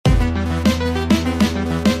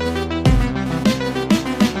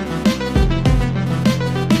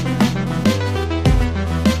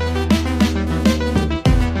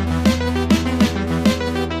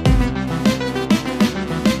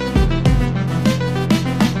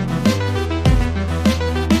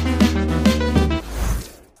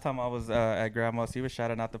I was at Grandma's, he was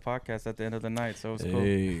shouting out the podcast at the end of the night, so it was cool.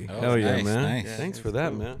 Hey, Oh, hell yeah, nice, man! nice. Yeah, Thanks it for was that,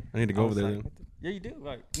 cool. man. I need to go I over was there. like, Then. yeah, you do.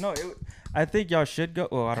 Like, no, I think y'all should go.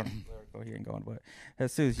 Well, I don't know. He ain't going, but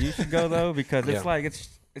Jesus, you should go though because it's Yeah. like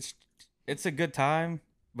it's a good time,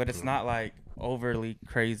 but it's not like overly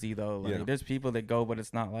crazy though. Like Yeah. there's people that go, but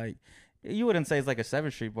it's not like you wouldn't say it's like a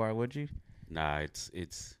 7th Street bar, would you? Nah,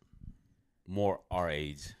 it's more our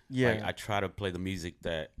age. Yeah. Like, I try to play the music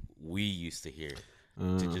that we used to hear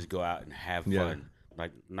to just go out and have Yeah. fun.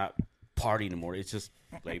 Like, not party anymore. It's just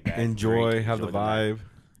lay back, Enjoy, drink, have the enjoy night. vibe.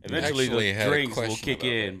 Eventually, Actually the had a drinks will question kick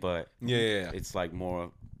about in, that. but Yeah. it's like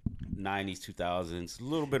more 90s, 2000s, a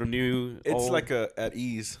little bit of new. It's old. like at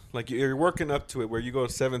ease. Like you're working up to it where you go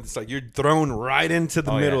 7th. It's like you're thrown right into the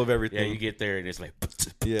Oh, middle yeah. of everything. Yeah, you get there and it's like,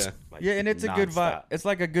 Yeah. like Yeah, and it's a good vibe. nonstop. It's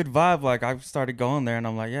like a good vibe. Like I started going there, and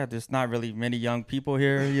I'm like, yeah, there's not really many young people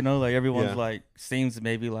here. You know, like everyone's Yeah. like seems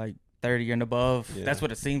maybe like 30 and above. Yeah. That's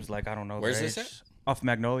what it seems like. I don't know. Where's their this age. at? Off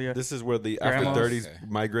Magnolia. This is where the after Grandma's? 30s Okay.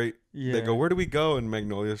 migrate. Yeah. They go, where do we go? And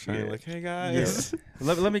Magnolia's trying Yeah. like, hey guys.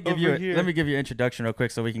 Let me give Over you here. let me give you an introduction real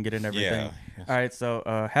quick so we can get in everything. Yeah. All right, so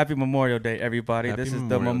happy Memorial Day, everybody. Happy This is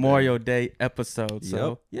the Memorial Memorial Day episode.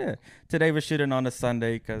 So yeah, today we're shooting on a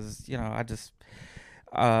Sunday because I just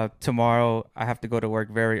tomorrow I have to go to work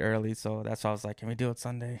very early, so that's why I was like, can we do it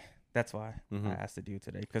Sunday? That's why I asked to do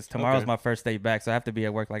today because tomorrow's Okay. my first day back, so I have to be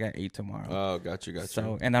at work like at 8 tomorrow. Oh, got you.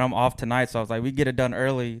 So and then I'm off tonight, so I was like, we get it done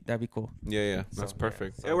early, that'd be cool. Yeah. That's So,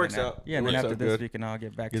 perfect. So it works then out. Yeah, It and then works after out this good. we can all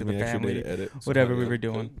get back Gives to the me extra day family, to edit. So whatever yeah, we were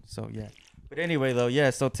doing. So yeah. But anyway, though, yeah.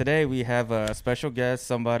 So today we have a special guest,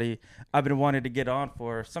 somebody I've been wanting to get on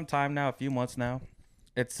for some time now, a few months now.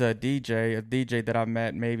 It's a DJ that I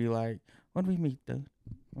met maybe like when did we meet? Dude?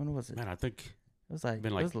 When was it? Man, I think It was like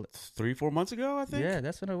been it like was 3-4 months ago, I think. yeah,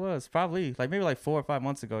 that's when it was. Probably like maybe like 4 or 5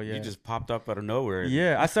 months ago. Yeah. You just popped up out of nowhere.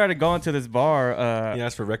 yeah. I started going to this bar. He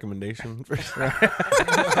asked for recommendation.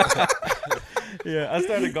 Yeah, I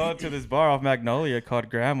started going to this bar off Magnolia called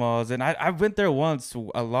Grandma's, and I went there once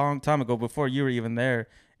a long time ago before you were even there,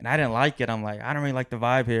 and I didn't like it. I'm like, I don't really like the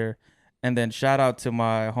vibe here. And then shout out to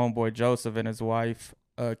my homeboy Joseph and his wife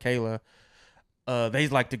Kayla. They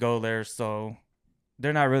like to go there, so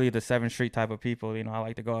they're not really the 7th Street type of people. I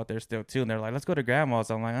like to go out there still too, and they're like, let's go to Grandma's.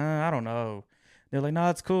 I'm like, I don't know. They're like, no,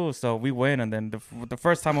 it's cool. So we went, and then the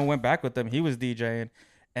first time I went back with them, he was DJing.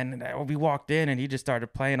 And we walked in, and he just started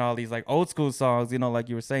playing all these like old school songs, like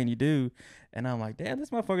you were saying you do. And I'm like, damn, this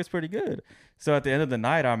motherfucker's pretty good. So at the end of the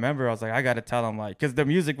night, I remember I was like, I got to tell him, like, because the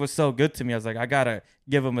music was so good to me. I was like, I got to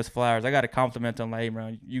give him his flowers. I got to compliment him, like, hey,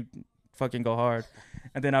 bro, you fucking go hard.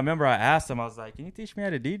 And then I remember I asked him, I was like, can you teach me how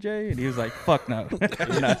to DJ? And he was like, fuck no.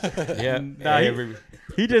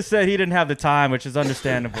 He just said he didn't have the time, which is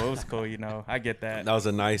understandable. It was cool, I get that. That was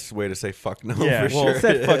a nice way to say fuck no. Yeah, for well, sure.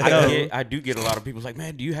 said fuck no. I do get a lot of people like,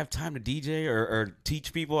 man, do you have time to DJ or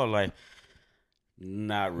teach people? I'm like,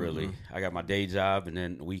 not really. I got my day job, and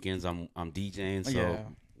then weekends I'm DJing. So Yeah.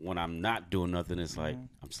 when I'm not doing nothing, it's like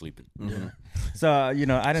I'm sleeping. So, I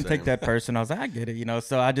didn't take Same. that person. I was like, I get it,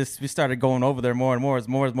 So we started going over there more and more. As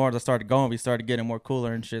I started going, we started getting more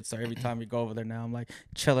cooler and shit. So every time we go over there now, I'm like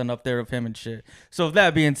chilling up there with him and shit. So with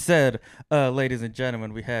that being said, ladies and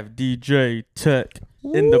gentlemen, we have DJ Tech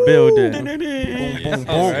in the building. Boom, boom,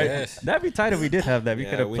 All boom. right. Yes. That'd be tight if we did have that. We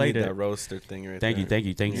could have we played need it. that roaster thing right Thank there.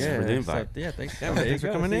 you. Thanks for the invite. So, thanks. Yeah, man, thanks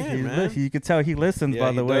for coming in, man. You can tell he listens, Yeah,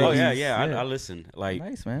 by he the way. does. Oh yeah, He's- I listen. Like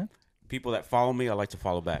Nice, man. people that follow me, I like to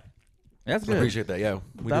follow back. That's I good. appreciate that. Yeah,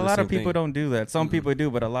 we do A the lot of same people thing. don't do that. Some people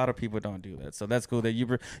do, but a lot of people don't do that. So that's cool that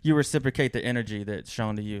you reciprocate the energy that's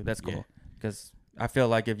shown to you. That's cool. Because I feel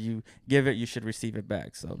like if you give it, you should receive it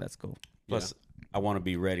back. So that's cool. Plus, I want to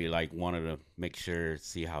be ready. Like wanted to make sure,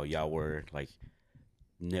 see how y'all were like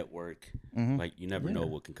network. Like you never know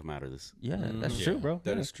what can come out of this. Yeah, that's true, bro.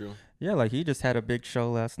 That yeah. is true. Yeah, like he just had a big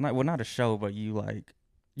show last night. Well, not a show, but you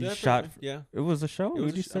Yeah, shot. Yeah, It was a show. it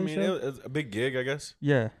was. Did you say I mean, show? it was a big gig, I guess.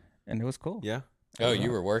 Yeah, and it was cool. Yeah. Oh,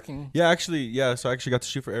 you were working? Yeah, actually, yeah. So I actually got to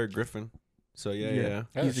shoot for Eric Griffin. So yeah.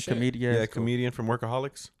 Oh, He's a shit. comedian. Yeah, it's cool. comedian from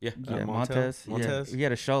Workaholics. Yeah. Yeah, Montez. Yeah, we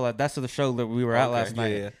had a show. That's the show that we were at Okay. last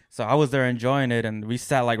night. Yeah. So I was there enjoying it, and we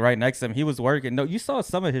sat like right next to him. He was working. No, you saw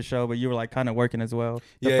some of his show, but you were like kind of working as well.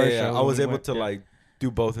 The Yeah, first yeah. show I when was we able went, to yeah. like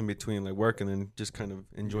do both in between, like work and then just kind of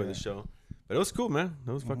enjoy Yeah. the show. But it was cool, man.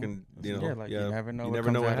 It was fucking, Yeah, like, you never know You what never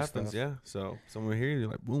comes know what out of happens. stuff. Yeah. So someone here, you're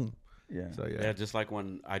like, boom. Yeah. So Yeah, just like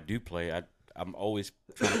when I do play, I'm always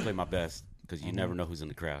trying to play my best because you never know who's in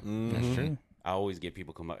the crowd. That's true. I always get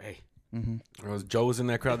people come up, hey, Joe was in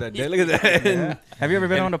that crowd that day. Look at that. Yeah. Have you ever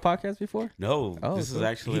been on the podcast before? no, Oh, this is cool.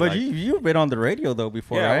 actually But like, you've been on the radio though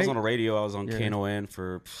before, yeah, right? I was on the radio. I was on Yeah. KNON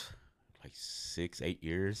for like 6-8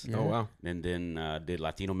 years. Yeah. Oh wow. And then did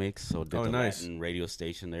Latino Mix, so did Oh, the nice. Latin radio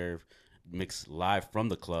station there, mixed live from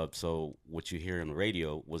the club. So what you hear on the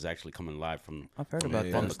radio was actually coming live from I've heard about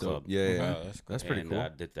from that. the that's club. dope. Yeah. Wow, that's cool. That's pretty and cool. I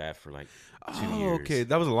did that for like 2 Oh, years. okay.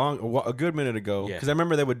 That was a good minute ago. Yeah. Because I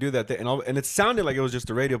remember they would do that, and it sounded like it was just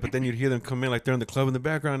the radio, but then you'd hear them come in like they're in the club in the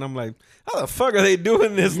background. And I'm like, how the fuck are they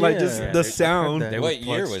doing this? Like just Yeah. the I've heard sound. that. They What would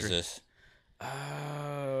year plug was straight- this?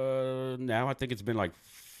 Now I think it's been like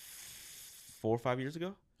 4 or 5 years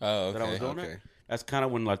ago Oh, that I was okay. doing Okay. it. That's kind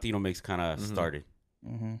of when Latino Mix kind of started.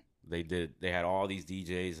 Mm-hmm. They had all these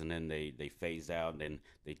DJs, and then they phased out, and then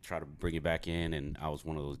they tried to bring it back in, and I was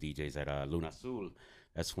one of those DJs at Luna Azul.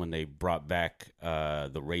 That's when they brought back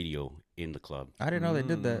the radio in the club. I didn't know they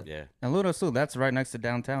did that. Yeah, And Luna Azul, that's right next to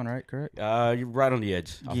downtown, right? Correct? you're right on the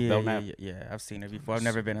edge. Off Yeah, Belknap. yeah. I've seen it before. I've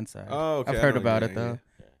never been inside. Oh, okay. I've I heard know, about yeah, it though.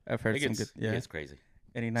 I've heard It some gets, good. Yeah. it's crazy.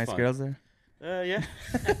 Any nice fun. girls there? Yeah,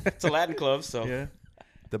 it's a Latin club, so Yeah.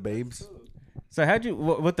 The babes. So how'd you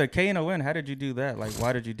with the K&ON? How did you do that? Like,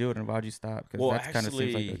 why did you do it, and why'd you stop? Because Well, that kind of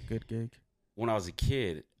seems like a actually- good gig. when I was a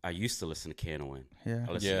kid, I used to listen to K&ON. Yeah.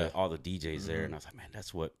 I listened Yeah. to all the DJs there, and I was like, man,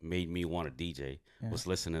 that's what made me want to DJ, was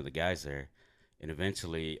listening to the guys there. And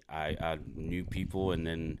eventually, I knew people, and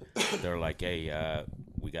then they're like, hey,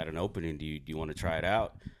 we got an opening. Do you want to try it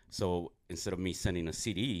out? So instead of me sending a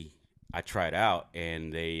CD, I tried out,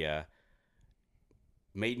 and they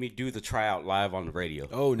made me do the tryout live on the radio.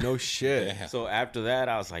 Oh no shit. Yeah. So after that,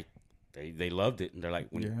 I was like, they loved it, and they're like,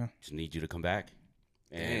 we Yeah. just need you to come back.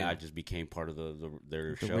 And Damn. I just became part of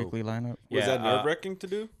their The show. weekly lineup. Was Yeah, that nerve wracking to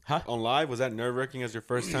do? Huh? On live? Was that nerve wracking as your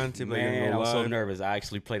first time to play? Man, I was so live? nervous. I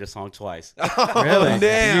actually played a song twice. Really?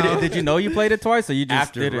 damn. Did you know you played it twice, or you just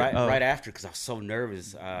after, did it? right, Oh. right after, because I was so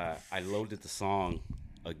nervous. I loaded the song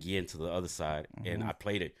again to the other side, and I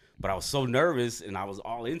played it. But I was so nervous, and I was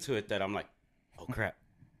all into it that I'm like, oh crap,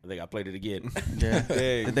 I think I played it again. Yeah.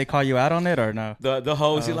 Dang. Did they call you out on it or no? The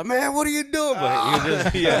host, he's like, man, what are you doing? But he was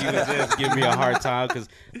just, he was just giving me a hard time because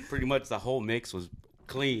pretty much the whole mix was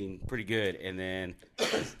clean, pretty good, and then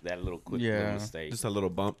just that little quick little Yeah. mistake. Just a little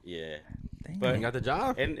bump. Yeah, Dang. but You got the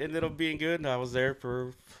job. and it ended up being good. And I was there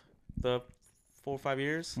for the 4 or 5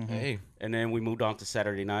 years, Hey. and then we moved on to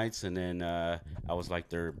Saturday nights, and then I was like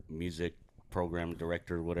their music program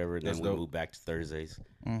director or whatever, and That's then we dope. moved back to Thursdays,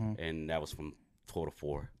 and that was from 12 to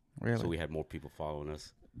 4. Really? So we had more people following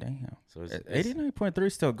us. Damn. So it's 89.3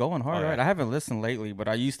 is still going hard, Oh, yeah. right? I haven't listened lately, but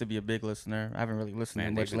I used to be a big listener. I haven't really listened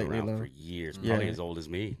man, to they've much been lately, around though. for years, Yeah. probably as old as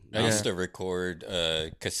me. I used to record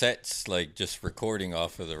cassettes, like just recording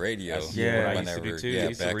off of the radio. That's Yeah. what I used to do too. Yeah, I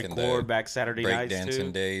used to back in record the back Saturday nights breakdancing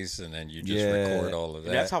too. days, and then you just Yeah. record all of that.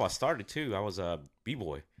 And that's how I started too. I was a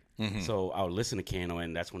b-boy. Mhm. So I would listen to Kano,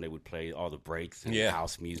 and that's when they would play all the breaks and Yeah.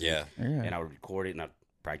 house music. Yeah. Yeah. And I would record it, and I'd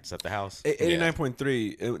practice at the house.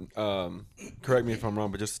 89.3. Correct me if I'm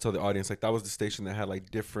wrong, but just to tell the audience, like that was the station that had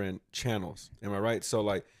like different channels. Am I right? So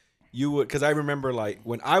like you would, because I remember like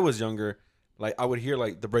when I was younger, like I would hear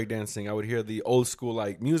like the breakdancing, I would hear the old school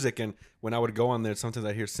like music, and when I would go on there, sometimes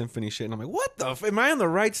I'd hear symphony shit, and I'm like, what the? Am I on the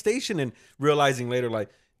right station? And realizing later, like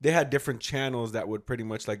they had different channels that would pretty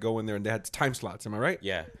much like go in there, and they had time slots. Am I right?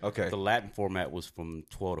 Yeah. Okay. The Latin format was from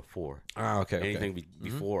 12 to 4. Ah, okay. Anything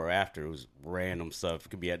before or after, it was random stuff. It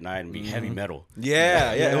could be at night and be heavy metal.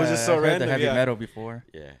 Yeah, yeah. It was just so I've heard random. the heavy yeah. metal before.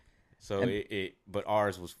 Yeah. So but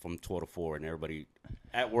ours was from 12 to 4, and everybody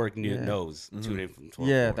at work knows. Tune in from 12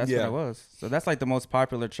 Yeah, to 4. that's Yeah. what it was. So that's like the most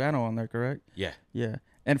popular channel on there, correct? Yeah. Yeah.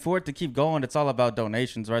 And for it to keep going, it's all about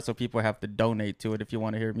donations, right? So people have to donate to it if you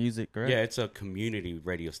want to hear music, correct? Yeah, it's a community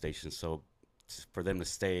radio station. So for them to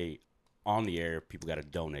stay on the air, people got to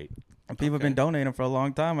donate. And people have been donating for a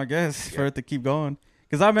long time, I guess, for it to keep going.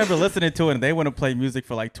 Because I remember listening to it, and they want to play music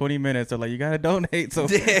for like 20 minutes. They're like, you got to donate. So,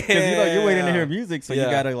 because, you're waiting to hear music. So you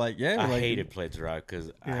Yeah. got to like, I like, hated Pledge Drive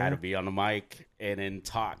because I had to be on the mic and then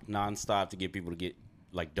talk nonstop to get people to get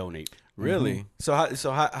like donate. Really? So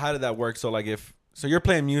how did that work? So like if you're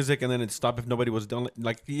playing music and then it stopped if nobody was done.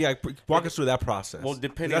 Like walk us through that process. Well,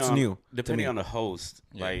 depending that's on new. Depending to on me. the host,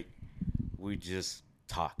 like we just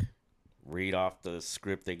talk, read off the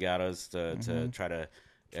script they got us to try to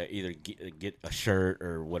either get a shirt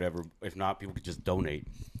or whatever. If not, people could just donate.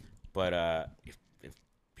 But if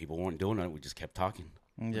people weren't doing it, we just kept talking.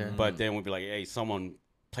 yeah. But then we'd be like, hey, someone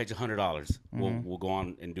pledge $100. We'll go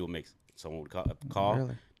on and do a mix. Someone would call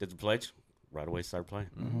Really? did the pledge, right away start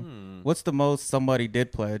playing. What's the most somebody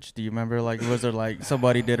did pledge? Do you remember? Like, was there like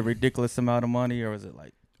somebody did a ridiculous amount of money, or was it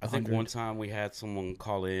like I think 100? one time we had someone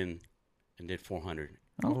call in and did 400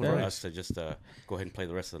 Okay. for us to just go ahead and play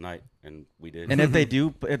the rest of the night, and we did. And if they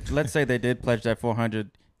do, let's say they did pledge that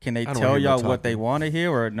 400, can they I don't tell wanna hear no y'all what they talking. want to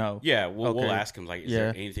hear or no? Yeah, we'll Okay. ask them like, is there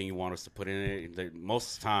anything you want us to put in it?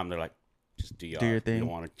 Most of the time, they're like, just do your thing. We don't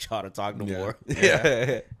want to try to talk no more.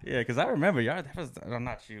 Yeah. Yeah, because I remember y'all. That was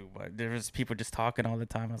not you, but there was people just talking all the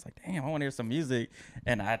time. I was like, damn, I want to hear some music.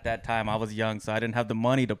 And at that time, I was young, so I didn't have the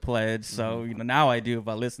money to pledge. So now I do if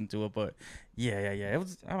I listen to it. But yeah. It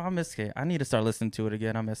was. I miss it. I need to start listening to it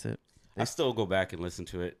again. I miss it. I still go back and listen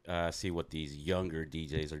to it, see what these younger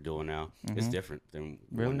DJs are doing now. It's different than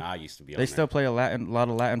when I used to be on They there. still play a lot of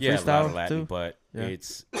Latin Yeah, a freestyle lot of Latin, too. but Yeah.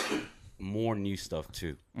 it's more new stuff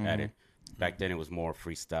too added. Back then, it was more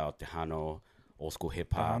freestyle, Tejano, old school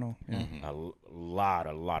hip hop. Tejano, yeah. A lot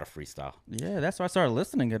of freestyle. Yeah, that's why I started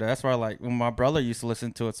listening to it. That's why, like, when my brother used to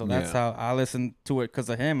listen to it. So that's how I listened to it because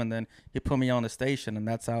of him. And then he put me on the station. And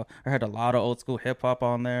that's how I heard a lot of old school hip hop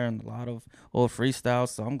on there and a lot of old freestyle.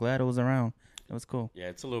 So I'm glad it was around. It was cool. Yeah,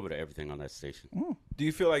 it's a little bit of everything on that station. Do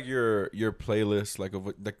you feel like your playlist,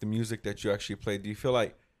 like the music that you actually play, do you feel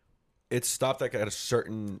like it stopped like at a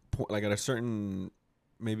certain point, like at a certain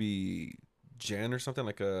maybe gen or something,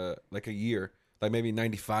 like a year, like maybe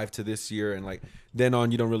 95 to this year, and like then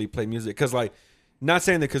on you don't really play music? Because like, not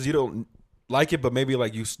saying that because you don't like it, but maybe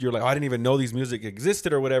like you're like, oh, I didn't even know these music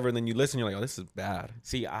existed or whatever, and then you listen, you're like, oh, this is bad.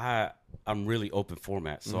 See, I'm really open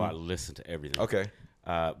format, so I listen to everything. Okay.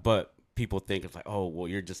 But people think it's like, oh, well,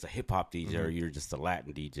 you're just a hip hop DJ or you're just a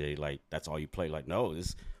Latin DJ. Like, that's all you play. Like, no, this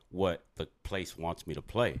is what the place wants me to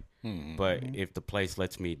play. But if the place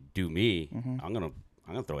lets me do me, I'm gonna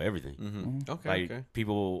throw everything. Okay. Like, Okay.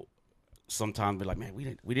 people sometimes be like, man, we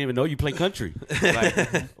didn't even know you play country.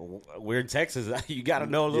 Like, we're in Texas. You got to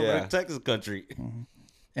know a little bit of Texas country.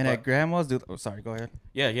 And at grandma's, sorry, go ahead.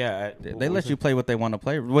 Yeah. They let you play what they want to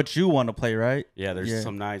play, what you want to play, right? Yeah, there's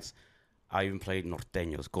some nights I even played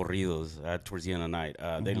norteños, corridos towards the end of the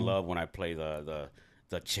night. They love when I play the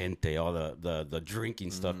chente, all the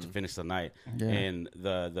drinking stuff to finish the night. Yeah. And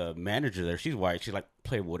the manager there, she's white. She's like,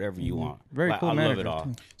 play whatever you want. Very cool I manager, love it all.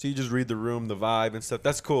 too. So you just read the room, the vibe and stuff.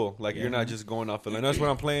 That's cool. Like you're not just going off of like, that's what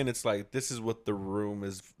I'm playing. It's like, this is what the room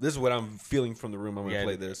is. This is what I'm feeling from the room. I'm gonna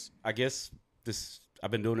play this. I guess I've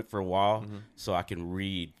been doing it for a while, so I can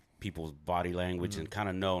read people's body language and kind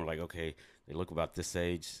of know, like, okay, they look about this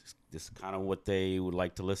age. This is kind of what they would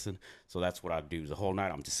like to listen. So that's what I do. The whole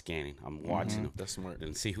night I'm just scanning. I'm watching them. That's smart.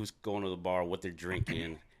 And see who's going to the bar, what they're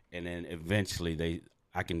drinking, and then eventually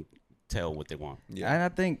I can tell what they want. Yeah. And I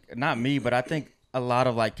think, not me, but I think a lot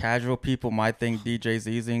of like casual people might think DJ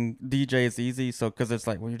is easy. So, cause it's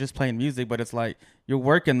like, well, you're just playing music, but it's like you're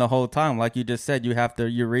working the whole time. Like you just said,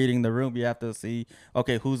 you're reading the room. You have to see,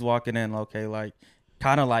 okay, who's walking in. Okay. Like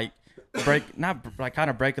kind of like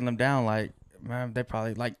breaking them down. Like, man, they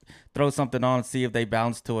probably like throw something on and see if they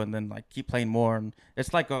bounce to it and then like keep playing more. And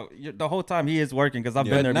it's like the whole time he is working because I've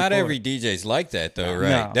been there But not before. every DJ's like that though, right?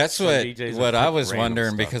 No. That's Some DJs what are I put was random wondering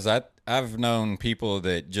stuff. because I've known people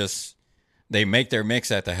that just they make their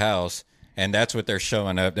mix at the house and that's what they're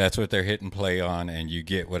showing up. That's what they're hitting play on, and you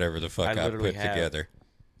get whatever the fuck I literally put have together.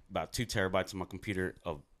 about 2 terabytes on my computer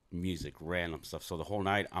of music, random stuff. So the whole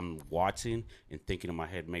night I'm watching and thinking in my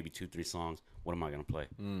head, maybe 2-3 songs. What am I going to play?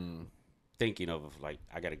 Thinking of like,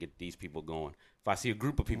 I got to get these people going. If I see a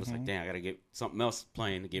group of people, it's like, damn, I got to get something else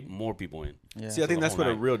playing to get more people in. Yeah. See, I think the that's whole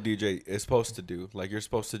what a night. real DJ is supposed to do. Like, you're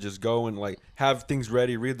supposed to just go and like have things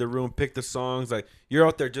ready, read the room, pick the songs. Like, you're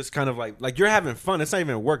out there just kind of like you're having fun. It's not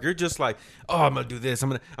even work. You're just like, oh, I'm gonna do this. I'm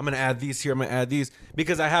gonna add these here. I'm gonna add these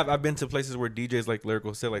because I've been to places where DJs like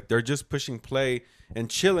Lyrical said, like they're just pushing play and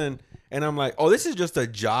chilling. And I'm like, oh, this is just a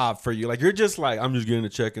job for you. Like, you're just like, I'm just getting a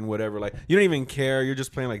check and whatever. Like, you don't even care. You're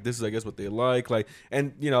just playing like, this is, I guess, what they like. Like,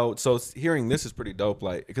 and, you know, so hearing this is pretty dope.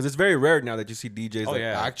 Like, because it's very rare now that you see DJs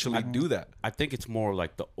actually do that. I think it's more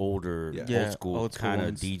like the older, Yeah, old school old school kind of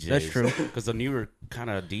ones. DJs. That's true. Because the newer kind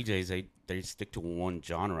of DJs, they stick to one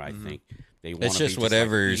genre. I think they want It's to just be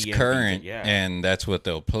whatever's like EDM current, DJ. Yeah. and that's what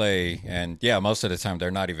they'll play. And yeah, most of the time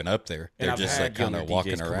they're not even up there; And they're I've just had like kind younger of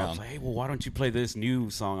walking DJs come up, around. say, hey, well, why don't you play this new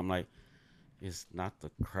song? I'm like, it's not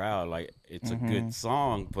the crowd. Like, it's a good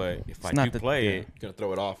song, but if I not do play it, You're going to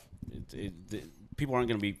throw it off. people aren't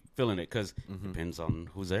going to be feeling it because it depends on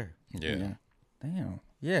who's there. Yeah. Damn.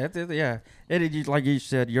 Yeah. Like you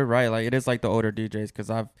said, you're right. Like it is like the older DJs because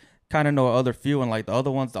I've kind of know other few and like the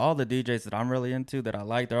other ones, all the DJs that I'm really into that I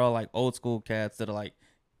like, they're all like old school cats that are like,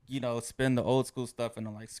 you know, spin the old school stuff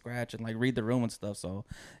and like scratch and like read the room and stuff. So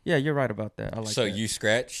yeah, you're right about that. I like So that. you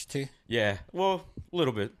scratch too? Yeah, well, a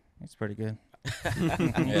little bit. It's pretty good.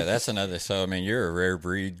 Yeah, that's another. So I mean, you're a rare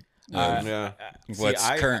breed. Of Yeah. what's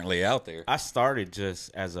See, currently out there? I started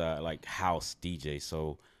just as a like house DJ,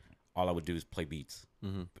 so all I would do is play beats.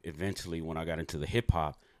 Eventually, when I got into the hip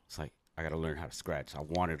hop, it's like I got to learn how to scratch. I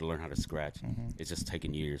wanted to learn how to scratch. It's just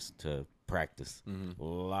taken years to practice. A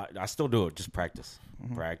lot. I still do it. Just practice,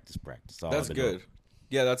 practice. That's good.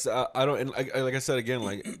 Yeah, that's I don't, and like I said again,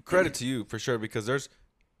 like credit to you for sure, because there's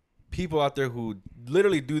people out there who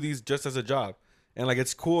literally do these just as a job, and like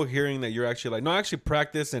it's cool hearing that you're actually like, no, actually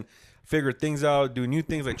practice and figure things out, do new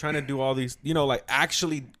things, like trying to do all these, you know, like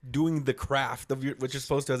actually doing the craft of what you're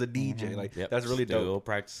supposed to as a DJ. Like that's really dope. Still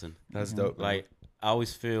practicing. That's dope. Man. Like I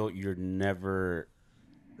always feel you're never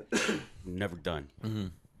done.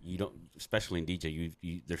 You don't, especially in DJ.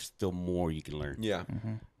 You there's still more you can learn. Yeah.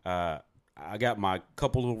 I got my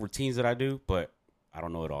couple little routines that I do, but I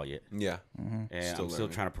don't know it all yet. Yeah. And I'm still learning.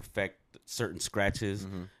 trying to perfect certain scratches.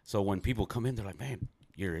 So when people come in, they're like, "Man,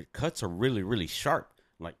 your cuts are really, really sharp."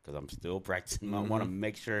 I'm like, because I'm still practicing. I want to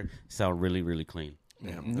make sure it sound really, really clean.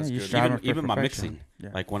 Yeah, that's good. Even my mixing.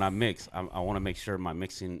 Like when I mix, I want to make sure my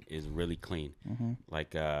mixing is really clean.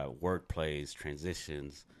 Like word plays,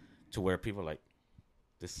 transitions, to where people are like,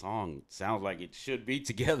 this song sounds like it should be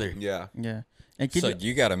together. Yeah. Yeah. And So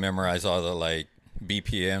you got to memorize all the like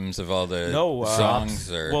BPMs of all the No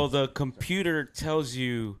songs, or well, the computer tells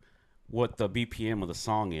you what the BPM of the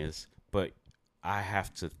song is, but I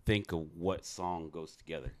have to think of what song goes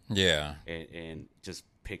together. yeah, And just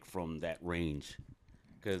pick from that range,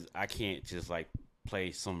 because I can't just like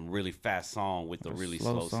play some really fast song with a really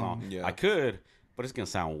slow song. Yeah. I could, but it's gonna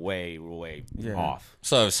sound way off.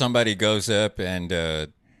 So if somebody goes up and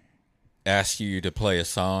asks you to play a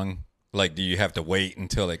song, like, do you have to wait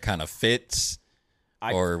until it kind of fits?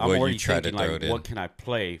 Or I'm will you already try to thinking, throw like, it in? what can I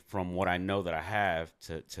play from what I know that I have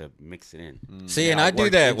to mix it in? See, and I do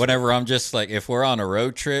that whenever I'm just like, if we're on a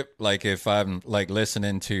road trip, like if I'm like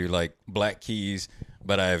listening to like Black Keys,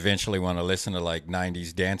 but I eventually want to listen to like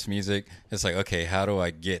 90s dance music, it's like, okay, how do I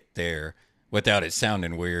get there without it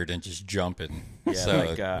sounding weird and just jumping? Yeah, So,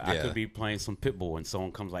 like I could be playing some Pitbull and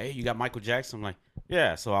someone comes like, "Hey, you got Michael Jackson?" I'm like,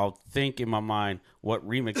 "Yeah." So I'll think in my mind, what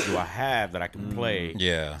remix do I have that I can play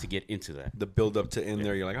to get into that? The build up to in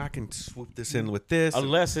there, you're like, I can swoop this in with this.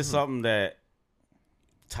 Unless it's something that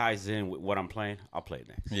ties in with what I'm playing, I'll play it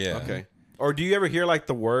next. Yeah. Okay. Or do you ever hear like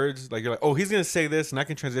the words? Like you're like, oh, he's gonna say this, and I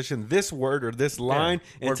can transition this word or this line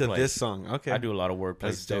into wordplay. this song. Okay, I do a lot of wordplay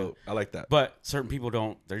That's too. dope. I like that. But certain people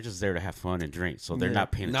don't. They're just there to have fun and drink, so they're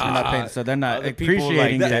not paying Nah. attention. They're not paying, so they're not Other people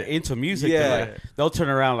appreciating like that. that into music. Yeah. They're like, they'll turn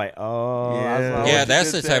around like, "Oh, I saw what Yeah, you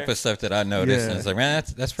that's did the there." type of stuff that I notice. Yeah. And it's like, man,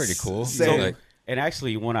 that's pretty cool. Same. Like, And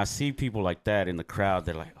actually, when I see people like that in the crowd,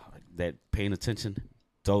 they're like, oh, that paying attention.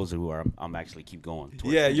 Those are who I'm actually keep going.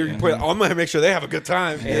 towards. Yeah, you're. I'm gonna make sure they have a good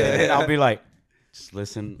time. And then I'll be like, just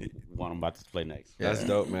listen what I'm about to play next. That's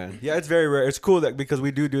dope, man. Yeah, it's very rare. It's cool that because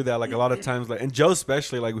we do that. Like a lot of times, like and Joe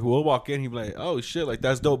especially, like we'll walk in, he'll be like, "Oh shit, like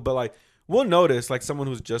that's dope." But like we'll notice like someone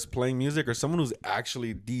who's just playing music or someone who's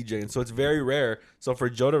actually DJing. So it's very rare. So for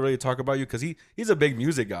Joe to really talk about you, because he's a big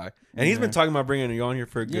music guy, and he's been talking about bringing you on here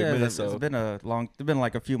for a good minute. So it's been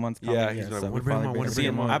like a few months coming. Yeah, he's like, so "Wanna we bring him finally on, bring wanna him bring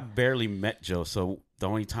him on. on." I barely met Joe, so the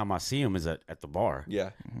only time I see him is at the bar. yeah,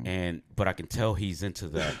 But I can tell he's into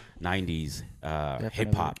the '90s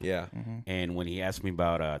hip hop. yeah. And when he asked me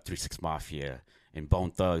about 3 6 Mafia and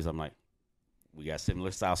Bone Thugs, I'm like, we got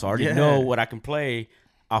similar styles, so I already know what I can play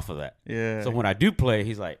off of that. Yeah. So when I do play,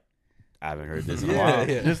 he's like, I haven't heard this in a Yeah, while.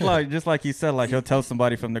 yeah. just like he said, like he'll tell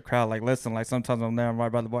somebody from the crowd, like, listen, like sometimes I'm there, I'm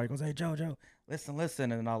right by the bar. He goes, "Hey, Joe,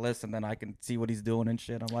 listen," and I'll listen. Then I can see what he's doing and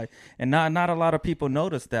shit. I'm like, and not a lot of people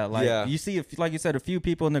notice that. Like you see, like you said, a few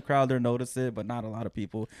people in the crowd they notice it, but not a lot of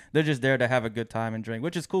people. They're just there to have a good time and drink,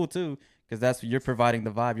 which is cool too, because that's you're providing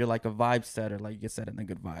the vibe. You're like a vibe setter, like you said, in a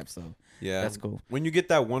good vibe. So Yeah, that's cool. When you get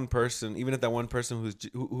that one person, even if that one person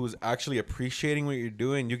who's actually appreciating what you're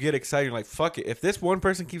doing, you get excited. You're like, fuck it. If this one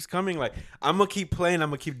person keeps coming, like I'm gonna keep playing. I'm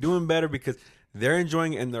gonna keep doing better because they're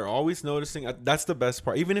enjoying it and they're always noticing. That's the best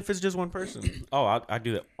part, even if it's just one person. Oh, I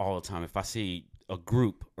do that all the time. If I see a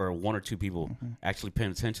group or one or two people actually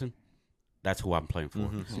paying attention, that's who I'm playing for.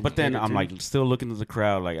 But then I'm like still looking at the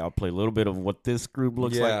crowd. Like I'll play a little bit of what this group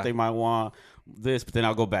looks like. They might want this, but then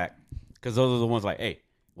I'll go back because those are the ones like, hey,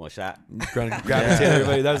 one shot. Trying to gravitate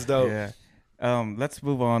everybody. That's dope. Yeah. Let's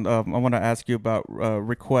move on. I want to ask you about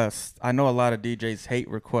requests. I know a lot of DJs hate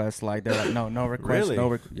requests. Like they're like, no requests,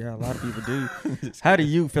 Really? Yeah, a lot of people do. How do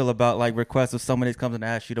you feel about like requests if somebody comes and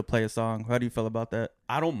asks you to play a song? How do you feel about that?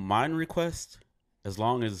 I don't mind requests as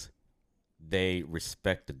long as they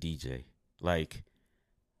respect the DJ. Like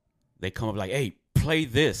they come up like, hey, play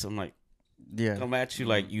this. I'm like, Yeah. come at you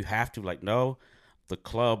like you have to. Like, no, the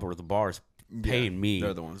club or the bar is paying me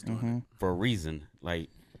They're the ones doing it. for a reason. Like,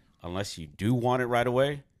 unless you do want it right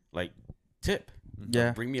away, like tip.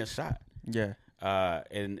 Yeah. Bring me a shot. Yeah.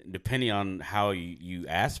 And depending on how you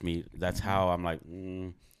ask me, that's how I'm like,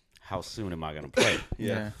 how soon am I gonna play?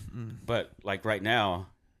 Yeah. But like right now,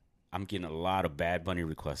 I'm getting a lot of Bad Bunny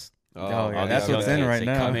requests. Oh, yeah, All that's these what's young in kids, right they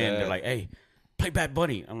now. come in, Yeah. they're like, "Hey, play Bad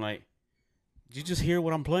Bunny." I'm like, "Did you just hear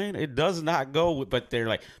what I'm playing? It does not go with," but they're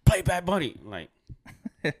like, "Play Bad Bunny." I'm like,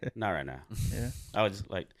 not right now. Yeah. I was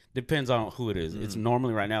like, depends on who it is. It's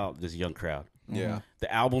normally right now this young crowd. Yeah.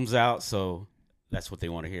 The album's out, so that's what they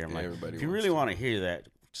want to hear. I'm Yeah, like, everybody if you wants really to. want to hear that,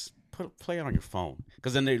 just play it on your phone,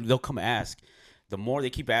 because then they'll come ask. The more they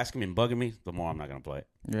keep asking me and bugging me, the more I'm not gonna play it.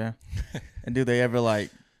 Yeah. And do they ever like?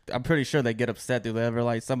 I'm pretty sure they get upset. Do they ever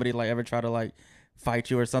like somebody like ever try to like fight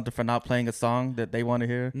you or something for not playing a song that they want to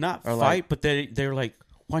hear? Not Or, fight, like- but they're like,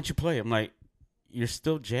 "Why don't you play?" I'm like, "You're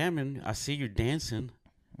still jamming. I see you're dancing.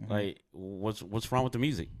 Like, what's wrong with the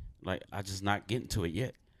music? Like, I just not getting to it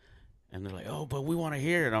yet." And they're like, "Oh, but we want to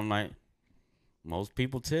hear it." I'm like, most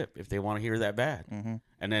people tip if they want to hear that bad,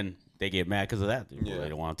 and then they get mad because of that. Yeah. They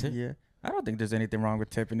don't want to tip. Yeah. I don't think there's anything wrong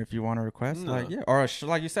with tipping if you want to request. No. Like, yeah, or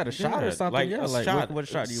like you said, a shot or something. Yeah, a like shot. what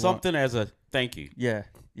shot do you Something as a thank you. want? Yeah,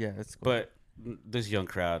 yeah, it's cool. But this young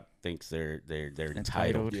crowd thinks they're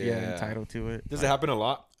entitled Yeah, Yeah. entitled to it. Does it happen a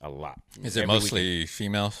lot? a lot. Is it Every mostly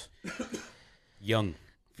females? young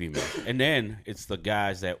females, and then it's the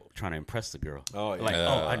guys that trying to impress the girl. Oh, yeah. Like,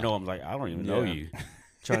 oh, I know. I'm like, I don't even know Yeah. you.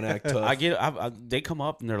 Trying to act tough. They come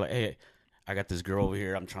up and they're like, "Hey, I got this girl over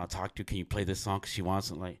here. I'm trying to talk to. Can you play this song? Because she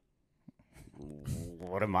wants it." Like,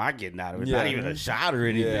 what am I getting out of it? Yeah. Not even a shot or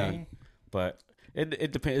anything. Yeah. But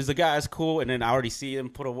it depends. Is the guy's cool? And then I already see him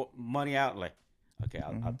put money out. Like, okay,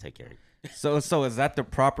 I'll take care of you. So is that the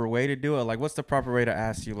proper way to do it? Like, what's the proper way to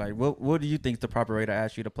ask you? Like, what do you think is the proper way to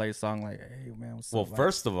ask you to play a song? Like, hey man, what's Well, up? Like-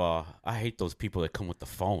 first of all, I hate those people that come with the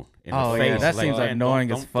phone in Oh, the yeah, face. that seems man,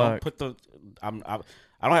 annoying as don't fuck. put the. I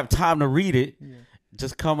don't have time to read it.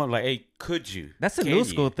 Just come up like, "Hey, could you?" that's a Can new you?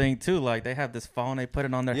 school thing too. Like they have this phone, they put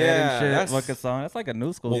it on their Yeah, head and that's- shit. Like a song. That's like a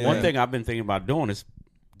new school. Well, thing. one thing I've been thinking about doing is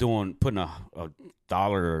putting a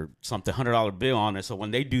dollar or something, $100 bill on it. So when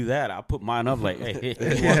they do that, I put mine up like, "Hey,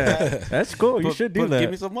 Yeah, that's cool. You should do that. Give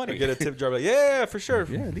me some money." Get a tip jar. Like, yeah, for sure.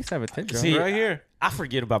 Yeah, at least have a tip jar. See, Right here. I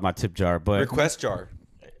forget about my tip jar, but Request jar.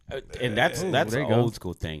 and that's Ooh, that's there an you go. old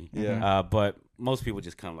school thing. Yeah. But most people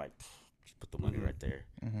just kind of like just put the money right there,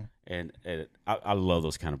 and I love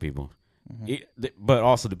those kind of people. But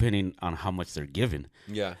also depending on how much they're giving,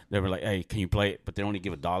 Yeah. they were like, "Hey, can you play it?" But they only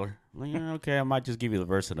give $1. I'm like, "Yeah, okay, I might just give you the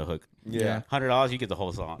verse and the hook. Yeah. $100, you get the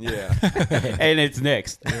whole song. Yeah. And it's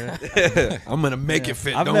next. I'm gonna make it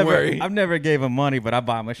fit. I've Don't never, worry. I've never gave him money, but I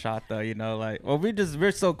buy him a shot though. You know, like, well,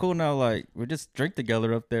 we're so cool now. Like, we just drink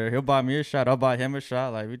together up there. He'll buy me a shot, I'll buy him a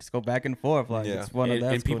shot. Like, we just go back and forth. Like, Yeah. it's one of And,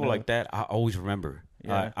 that. and people like that, I always remember.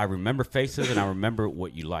 Yeah. I remember faces and I remember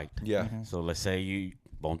what you liked. Yeah. So let's say you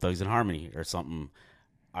Bone Thugs and Harmony or something.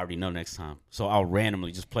 I already know next time. So I'll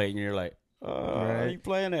randomly just play it and you're like, Right. you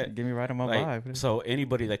playing it? Give me right on my Like, vibe. so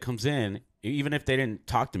anybody that comes in, even if they didn't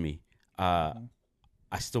talk to me,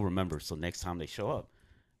 I still remember. So next time they show up,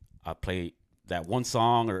 I play that one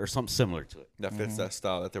song or something similar to it. That fits that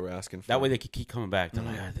style that they were asking for. That way they can keep coming back. They're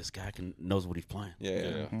like, this guy knows what he's playing.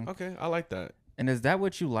 Yeah. Okay, I like that. And is that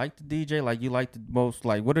what you like to DJ? Like, you like the most?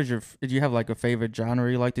 Like, what is your? Did you have like a favorite genre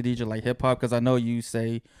you like to DJ? Like hip hop? Because I know you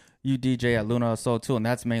say you DJ at Luna Soul too, and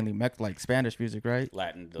that's mainly like Spanish music, right?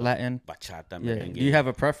 Latin. Bachata. Yeah. merengue. Do you have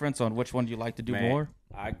a preference on which one you like to do Man, more?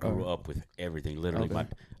 I grew up with everything. Literally, Okay.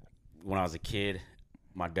 when I was a kid,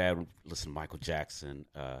 my dad would listen to Michael Jackson,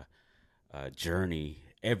 Journey,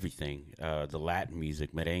 everything. The Latin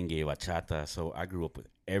music, merengue, bachata. So I grew up with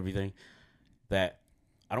everything. That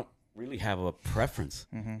I don't really have a preference.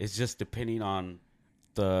 It's just depending on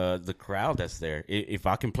the crowd that's there. If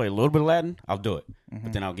I can play a little bit of Latin, I'll do it.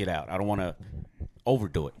 But then I'll get out. I don't want to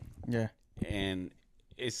overdo it. Yeah. And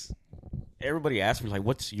it's everybody asks me like,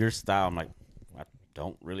 "What's your style?" I'm like, I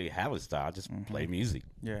don't really have a style. I just play music.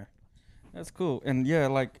 Yeah, that's cool. And yeah,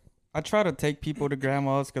 like I try to take people to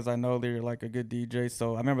grandma's because I know they're like a good DJ.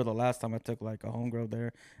 So I remember the last time I took like a homegirl there,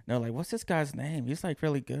 and they're like, "What's this guy's name? He's like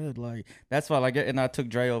really good." Like that's why like, and I took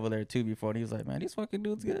Dre over there too before, and he was like, "Man, these fucking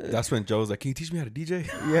dudes good." That's when Joe was like, "Can you teach me how to DJ?"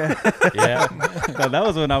 yeah, Yeah. No, that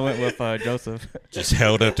was when I went with Joseph. Just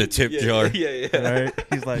held up the tip jar. Yeah. Right?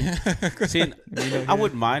 He's like, See, I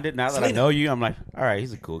wouldn't mind it now that I know you. I'm like, all right,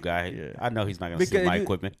 he's a cool guy. Yeah. I know he's not gonna steal Because my you-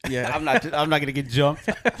 equipment. yeah. I'm not gonna get jumped.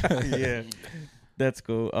 yeah. That's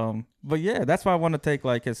cool. But yeah, that's why I want to take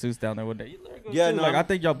like Jesus down there one day. Yeah, Too. no, like I I'm-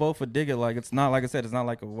 think y'all both would dig it. Like it's not like I said, it's not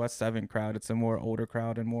like a West 7 crowd. It's a more older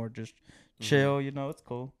crowd and more just chill. You know, it's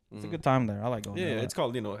cool. It's a good time there. I like going. Yeah, there. it's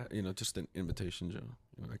called just an invitation, Joe.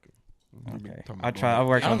 Okay. talking I about try. I going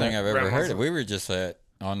work I don't on think that. I've ever heard it. We were just at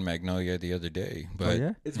on Magnolia the other day, but Oh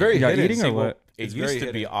yeah. It's very Y'all hidden. eating or See, well, what? It it's used very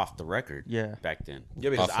to be hidden. off the record. Yeah. Back then.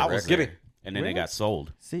 Give me Because the- I was give me. there, and then Really? it got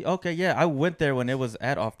sold. See, okay, yeah, I went there when it was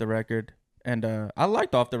at Off the Record, and I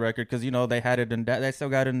liked Off the Record because they had it in they still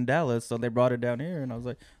got it in Dallas, so they brought it down here, and I was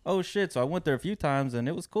like, oh shit! So I went there a few times, and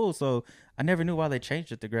it was cool. So I never knew why they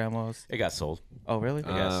changed it to Grandma's. It got sold. Oh really? It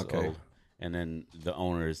got okay. sold. And then the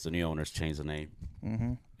new owners changed the name.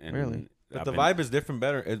 Mm-hmm. And Really? But I've the been- vibe is different,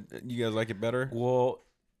 better. You guys like it better? Well,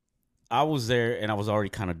 I was there and I was already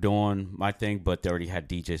kind of doing my thing, but they already had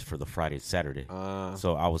DJs for the Friday and Saturday.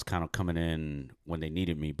 So I was kind of coming in when they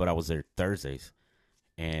needed me, but I was there Thursdays.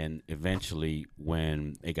 And eventually,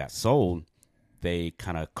 when it got sold, they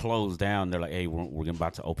kind of closed down. They're like, "Hey, we're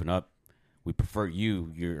about to open up. We prefer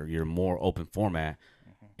you. You're more open format,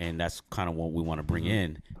 and that's kind of what we want to bring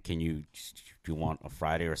in. Do you want a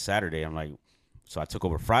Friday or a Saturday?" I'm like, so I took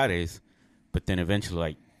over Fridays, but then eventually,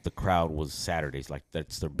 like, the crowd was Saturdays. Like,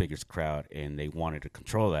 that's their biggest crowd, and they wanted to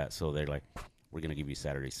control that. So they're like, "We're gonna give you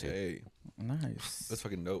Saturdays too." Hey, Nice. that's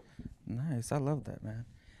fucking dope. Nice. I love that, man.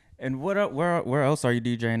 And where else are you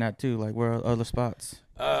DJing at too? Like where are other spots?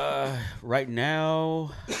 Right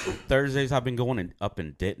now, Thursdays I've been going up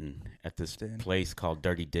in Denton at this Denton. place called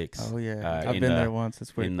Dirty Dicks. Oh yeah, in I've been the- there once.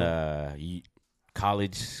 It's pretty in cool. the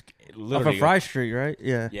college. Off Literally, of Fry Street, right?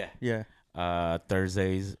 Yeah. Yeah. Yeah.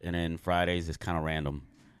 Thursdays and then Fridays is kind of random.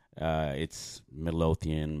 It's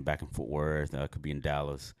Midlothian, back in Fort Worth. Could be in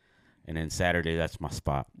Dallas, and then Saturday that's my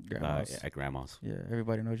spot Grandma's. at Grandma's. Yeah.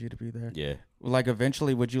 Everybody knows you to be there. Yeah. Like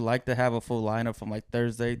eventually, would you like to have a full lineup from like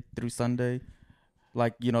Thursday through Sunday?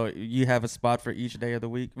 Like you have a spot for each day of the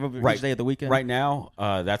week, Right. each day of the weekend. Right now,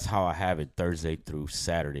 that's how I have it Thursday through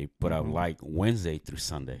Saturday, but I like Wednesday through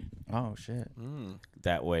Sunday. Oh shit.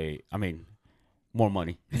 That way, I mean, more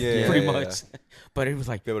money. Yeah, pretty yeah, much. But it was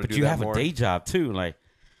like, Be able to but do you that have more. a day job too. Like,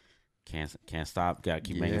 can't stop. Got to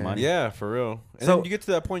keep making Yeah. money. Yeah, for real. And So- then you get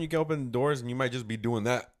to that point, you can open doors, and you might just be doing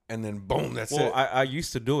that, and then boom, that's Well, it. I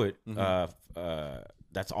used to do it.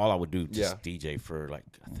 That's all I would do, just Yeah. DJ for like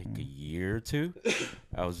I think a year or two.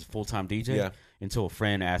 I was a full time DJ Yeah. until a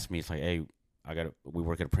friend asked me, "It's like, hey, we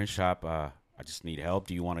work at a print shop. I just need help.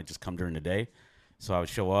 Do you want to just come during the day?" So I would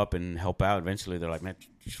show up and help out. Eventually, they're like, "Man,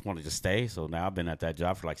 you just want to just stay?" So now I've been at that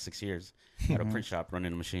job for like 6 years at a print shop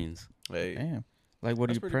running the machines. Hey, Damn. Like what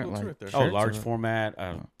do That's you pretty print? cool too Like right there. Oh, shirts large or-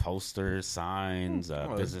 format, posters, signs,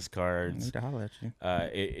 Oh, business I cards. need to holler at you.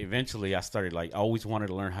 Eventually, I started I always wanted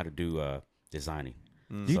to learn how to do designing.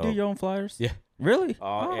 Do you So- do your own flyers? Yeah. Really? Yeah,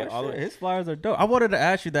 all shit. the- His flyers are dope. I wanted to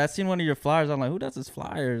ask you that. I seen one of your flyers. I'm like, who does his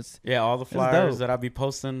flyers? Yeah, all the dope. flyers that I be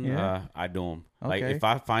posting, Yeah. I do them. Like Okay. if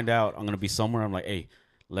I find out I'm gonna be somewhere, I'm like, hey,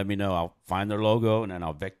 let me know. I'll find their logo and then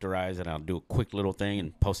I'll vectorize it. And I'll do a quick little thing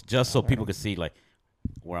and post just so people can see like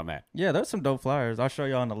where I'm at. Yeah, there's some dope flyers. I'll show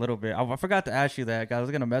y'all in a little bit. I forgot to ask you that, guys. I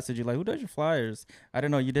was gonna message you like, who does your flyers? I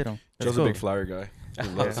didn't know you did them. Joe's a big flyer guy. He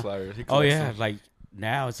loves flyers. He Oh collects yeah, them. like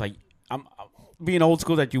now it's like I'm being old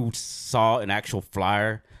school that you saw an actual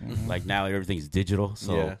flyer. Like now everything's digital,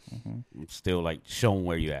 so Yeah. I'm still like showing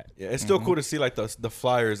where you at. Yeah, it's still cool to see like the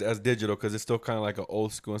flyers as digital because it's still kind of like an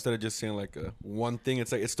old school. Instead of just seeing like a one thing,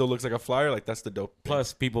 it's like it still looks like a flyer. Like that's the dope. thing.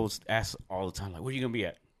 Plus, people ask all the time, like, where you gonna be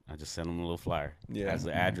at? I just send them a little flyer. Yeah. Has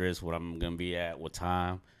the address, what I'm gonna be at, what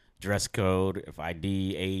time, dress code, if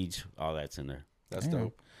ID, age, all that's in there. That's Damn.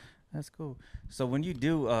 dope. That's cool. So when you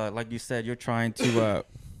do, like you said, you're trying to,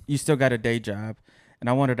 you still got a day job, and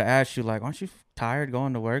I wanted to ask you, like, aren't you tired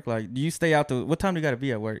going to work? Like, do you stay out to what time do you got to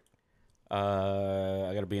be at work?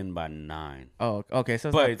 I gotta be in by 9. Oh, okay. So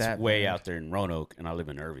it's But not it's that way bad. out there in Roanoke, and I live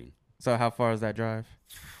in Irving. So how far is that drive?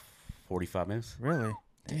 45 minutes Really?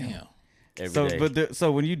 Damn. every day.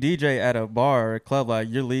 So when you DJ at a bar or a club, like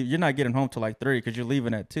you're not getting home till like 3 because you're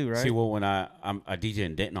leaving at 2, right? See, well, when I'm a DJ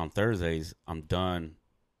in Denton on Thursdays, I'm done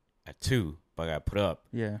at 2, but I gotta put up.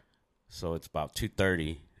 Yeah. So it's about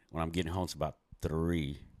 2:30. When I'm getting home, it's about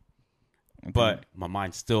 3. Okay. But my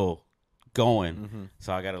mind's still going, Mm-hmm.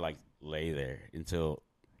 so I gotta like lay there until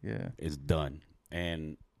yeah. it's done,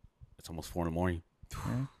 and it's almost 4 in the morning.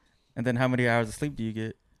 Yeah. And then how many hours of sleep do you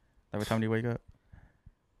get? Like what time do you wake up?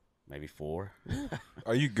 Maybe 4.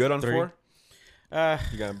 Are you good on 3. 4? Uh,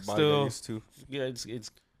 You got body Still- used to. yeah,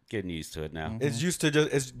 it's getting used to it now. It's used to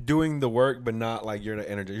just it's doing the work, but not like you're the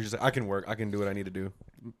energy. You're just like, I can work. I can do what I need to do.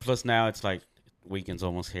 Plus now it's like weekend's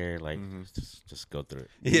almost here. Like just go through it.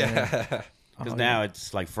 Yeah. Because Oh, now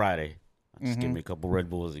it's like Friday. I just give Mhm. me a couple Red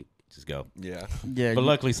Bulls and just go. Yeah. Yeah. But you-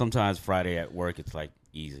 luckily sometimes Friday at work it's like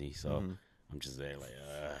easy, so Mhm. I'm just there like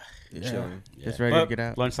yeah. Chilling. yeah. Just ready to But get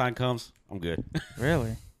out. Lunchtime comes, I'm good.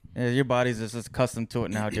 Really? Yeah, your body's just accustomed to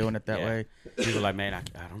it now, doing it that Yeah. way. People are like, man,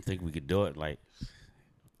 I don't think we could do it. Like,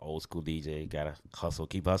 old school DJ. Gotta hustle,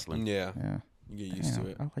 keep hustling. Yeah. Yeah. You get used Damn, to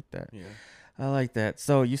it. I like that. Yeah. I like that.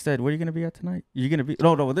 So you said, where are you gonna be at tonight? You're gonna be?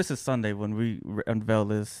 No. This is Sunday when we unveil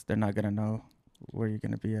this. They're not gonna know where you're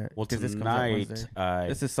gonna be at. Well, 'cause this comes out tonight, Wednesday.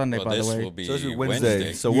 This is Sunday, Well, by this the way. will be So this is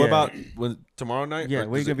Wednesday. So Yeah. what about tomorrow night? Yeah, Or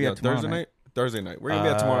where you is gonna it- be at tomorrow Thursday night? night? Thursday night. Where you gonna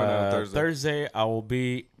be at tomorrow night on Thursday? Thursday, I will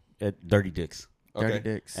be at Dirty Dick's. Dirty Okay.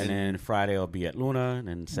 Dicks. And then Friday, I'll be at Luna. And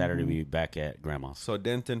then Saturday, Mhm. we'll be back at Grandma's. So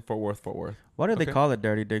Denton, Fort Worth. Why do they Okay. call it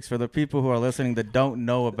Dirty Dicks? For the people who are listening that don't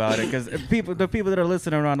know about it, because the people that are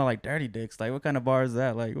listening around are like, Dirty Dicks. Like, what kind of bar is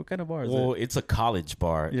that? Like, what kind of bar is Well, it? it's a college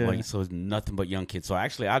bar. Yeah. Like, so it's nothing but young kids. So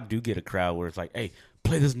actually, I do get a crowd where it's like, hey,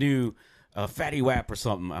 play this new Fatty Wap or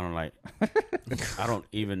something. I'm like, I don't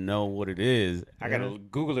even know what it is. I got to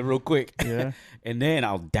Google it real quick. Yeah. And then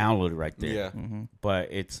I'll download it right there. Yeah. Mm-hmm. But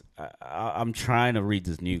it's I'm trying to read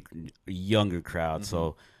this new younger crowd.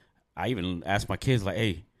 So I even asked my kids like,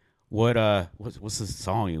 "Hey, what's this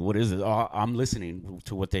song? What is it?" Oh, I'm listening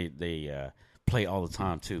to what they play all the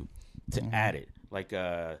time too, to add it. Like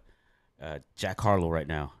Jack Harlow right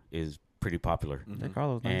now is pretty popular, Jack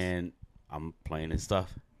Harlow's nice. and I'm playing his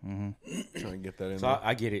stuff. Trying to get that in So there.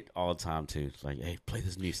 I get it all the time too. It's like, hey, play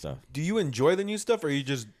this new stuff. Do you enjoy the new stuff, or do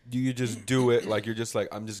you just do it like you're just like,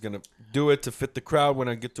 I'm just gonna do it to fit the crowd when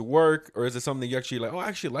I get to work, or is it something that you actually like? Oh, I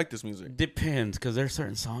actually like this music. Depends, because there's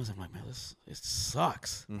certain songs I'm like, man, it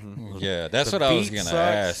sucks. Yeah, that's The what I was beat gonna sucks,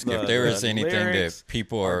 ask. If there was the anything lyrics that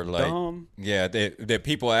people are like, dumb. yeah, that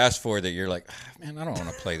people ask for that you're like, "Ah, man, I don't want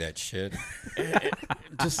to play that shit.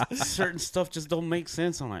 Just certain stuff just don't make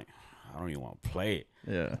sense. I'm like, I don't even want to play it.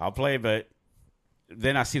 Yeah. I'll play it, but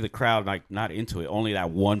then I see the crowd like not into it. Only that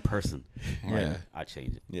one person. Yeah. I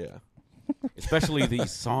change it. Yeah. Especially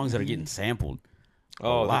these songs that are getting sampled. Oh,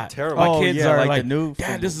 a they're lot. terrible. My Oh, kids yeah, are like like, the new-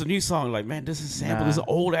 Dad, this is a new song. Like, man, this is sampled. Nah. This is an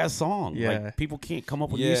old ass song. Yeah. Like, people can't come up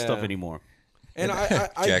with new Yeah. stuff anymore. And I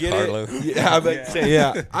Jack get Harlow. it. Yeah, but say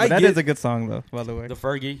yeah. I That get is a good song, though, by the way. The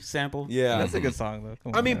Fergie sample. yeah. That's a good song, though.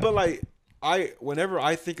 Come I on, mean, man. but like whenever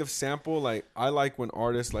I think of sample, like I like when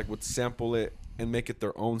artists like would sample it and make it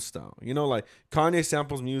their own style. You know, like Kanye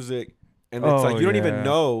samples music, and it's Oh, like you don't yeah. even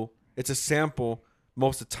know it's a sample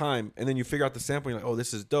most of the time, and then you figure out the sample, and you're like, oh,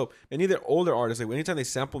 this is dope. And either older artists, like anytime they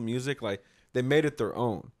sample music, like they made it their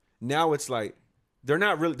own. Now it's like they're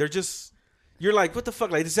not really. They're just. You're like, what the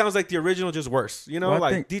fuck? Like, it sounds like the original, just worse. You know, Well,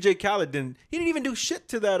 I like DJ Khaled didn't. He didn't even do shit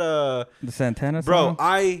to that. The Santana Bro, song?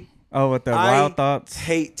 I With the Wild Thoughts?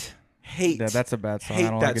 hate. Yeah, that's a bad song. I Hate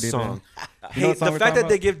don't that like it either. song. You know what Hate song the we're fact talking that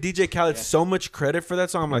they give DJ Khaled so much credit for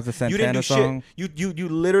that song. I'm like, It's a you didn't do Santana song. shit. You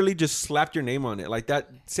literally just slapped your name on it. Like that.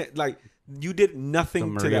 Like you did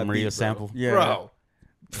nothing The to Maria that Maria beat, sample? bro. Yeah. Bro,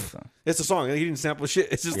 song. it's a song. He didn't sample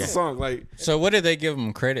shit. It's just a song. Like So what did they give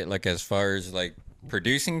him credit, like as far as like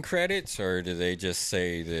producing credits, or do they just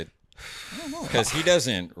say that? Because he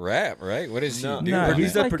doesn't rap, right? What does No. he do? No, on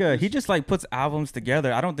he's that? like he just like puts albums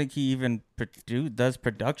together. I don't think he even does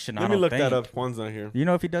production. let I me don't look think. that up. Juan's not here. You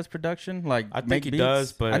know if he does production? Like I think make he beats?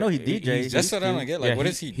 does, but I know he he's- DJs. That's what I don't get. Like, what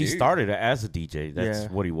does he do? He started as a DJ. That's Yeah.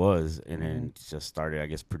 what he was, and then just started, I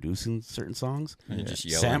guess, producing certain songs, And just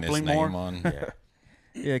yelling sampling his more. name on. Yeah.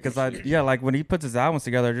 Yeah, because like when he puts his albums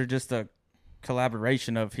together, they're just a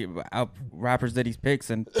collaboration of rappers that he picks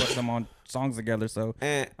and puts them on songs together. So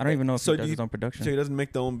And I don't even know if so he do does you- his own production. So he doesn't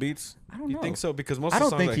make the own beats. I don't You know. think so? Because most I of the don't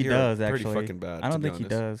songs think I he hear does. are Actually, pretty fucking bad. I don't to be think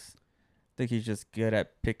he honest. does. I think he's just good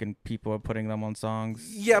at picking people and putting them on songs.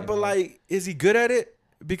 Yeah, you but know? like, is he good at it?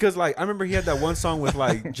 Because like, I remember he had that one song with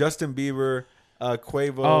like Justin Bieber,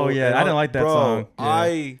 Quavo. Oh, yeah, and I all- didn't like that bro, song. Yeah.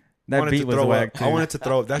 I That wanted beat to was throw whack, up. too. I wanted to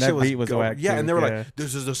throw up. That That shit was beat was whack, Yeah, too, and they were yeah. like,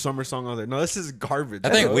 "This is a summer song." I was like, "No, this is garbage." I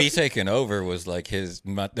think bro. We Taking Over was like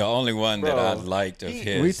the only one that I Bro, liked of he-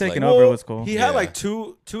 his. We Taking like, Over was cool. He had Yeah. like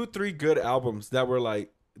two, 3 good albums that were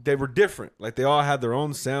like they were different. Like they all had their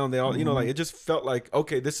own sound. They all, you know, like it just felt like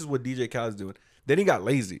okay, this is what DJ Khaled's doing. Then he got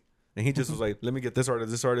lazy and he just was like, "Let me get this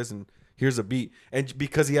artist, and here's a beat." And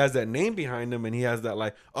because he has that name behind him and he has that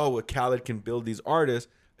like, oh, well, Khaled can build these artists.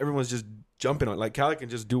 Everyone's just jumping on it. Like Khaled can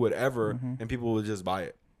just do whatever and people will just buy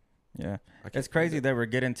it. Yeah, I can't it's crazy that we're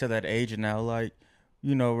getting to that age now. Like,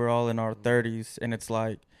 you know, we're all in our 30s, and it's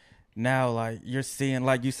like now, like you're seeing,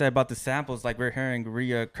 like you said about the samples, like we're hearing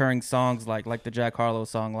reoccurring songs, like the Jack Harlow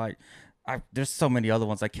song. Like, there's so many other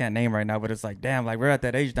ones I can't name right now, but it's like, damn, like we're at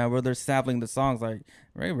that age now where they're sampling the songs. Like,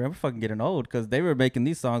 we're fucking getting old because they were making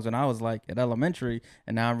these songs when I was like in elementary,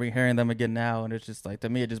 and now I'm rehearing them again now, and it's just like to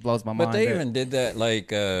me, it just blows my mind. But they that- even did that like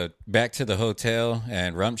Back to the Hotel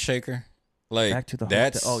and Rump Shaker. Like Back to the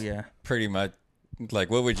that's Hotel. Oh, yeah. pretty much like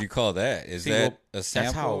what would you call that? Is See, that well, a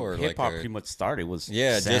sample that's how or hip like hop a, pretty much started. Was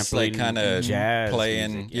yeah, just like sampling kind of jazz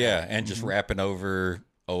playing, music, yeah, and just rapping over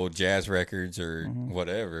old jazz records or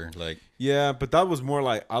whatever. Like, Yeah, but that was more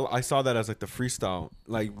like I saw that as like the freestyle,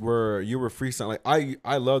 like where you were freestyling. Like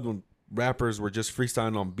I loved when rappers were just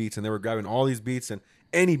freestyling on beats and they were grabbing all these beats and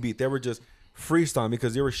any beat they were just freestyling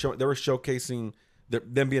because they were showcasing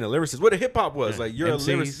them being a lyricist. What a hip hop was like, you're MCs,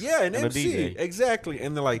 a lyricist, yeah, an and a MC, DJ. exactly.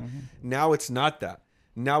 And they're like, now it's not that.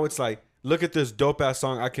 Now it's like, look at this dope ass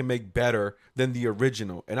song I can make better than the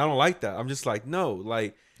original, and I don't like that. I'm just like, no,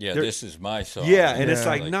 like. yeah, There- this is my song. Yeah, and it's Yeah.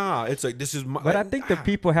 like, nah, it's like this is my. But I think the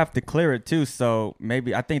people have to clear it too, so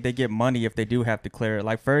maybe I think they get money if they do have to clear it.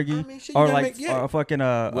 Like Fergie I mean, shit, you or gotta like make- yeah. fucking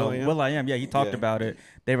Will.i.am. Will.i.am. Yeah, he talked Yeah. about it.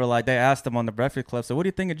 They were like, they asked him on the Breakfast Club, so what do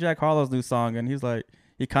you think of Jack Harlow's new song? And he's like,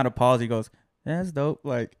 he kind of paused. He goes, yeah, it's dope.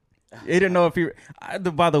 Like, he didn't know if he.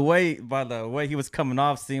 By the way he was coming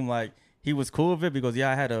off, seemed like he was cool with it because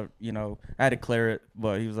I had to clear it,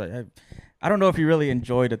 but he was like. I don't know if he really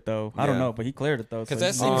enjoyed it though. I don't Yeah. know, but he cleared it though. Because so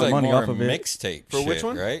that he seems made like money more off of it. mixtape For shit, which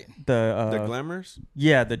one? right? The the Glamours.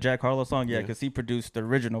 yeah, the Jack Harlow song, yeah, Yeah. because he produced the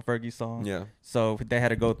original Fergie song. Yeah. So they had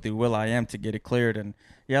to go through Will.i.am to get it cleared. And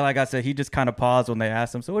yeah, like I said, he just kind of paused when they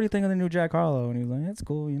asked him, so what do you think of the new Jack Harlow? And he was like, it's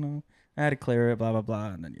cool, I had to clear it, blah, blah, blah.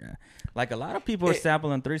 And then, yeah. Like a lot of people are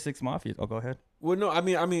sampling 3 6 Mafia. Oh, go ahead. Well, no, I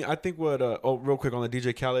mean, I think what. Real quick on the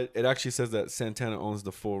DJ Khaled, it actually says that Santana owns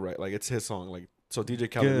the full right. Like it's his song. Like so,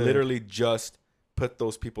 DJ Khaled Good. literally just put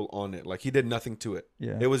those people on it. Like he did nothing to it.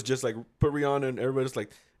 Yeah. It was just like put Rihanna and everybody's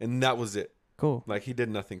like, and that was it. Cool. Like he did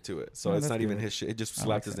nothing to it. So Oh, it's that's not even good. his shit. It just I slapped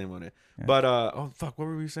like his that. name on it. Yeah. But oh fuck, what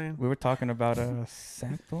were we saying? We were talking about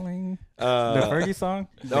sampling the Uh, Fergie song.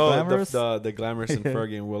 The Oh, Glamorous. the Glamorous and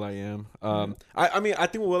Fergie and Will.i.am. I mean, I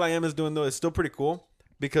think what Will.i.am is doing though is still pretty cool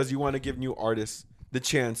because you want to give new artists the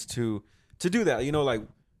chance to do that. Like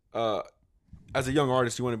as a young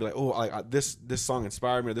artist, you want to be like, oh, this song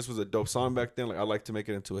inspired me. Or this was a dope song back then. Like I'd like to make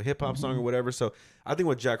it into a hip hop song or whatever. So I think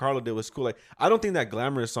what Jack Harlow did was cool. Like I don't think that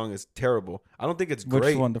Glamorous song is terrible. I don't think it's Which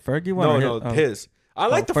great. one? The Fergie one? No, or no, his? Oh. his. I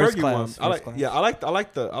like the First Fergie Class, one. First I like, Class. yeah, I like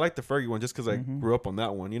the Fergie one just because I grew up on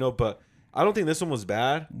that one, But I don't think this one was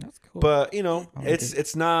bad. That's cool. But like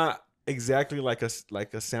it's not exactly like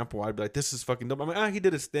a sample. I'd be like, this is fucking dope. I'm like, he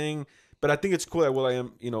did his thing. But I think it's cool that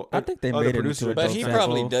Will.i.am, I think they other made it producers into a are But dope he sample.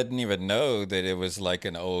 probably doesn't even know that it was like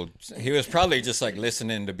an old. He was probably just like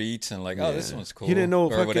listening to beats and like, oh, this one's cool. He didn't know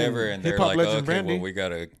or fucking whatever, and they're hip-hop like, legend okay, Brandy. well, we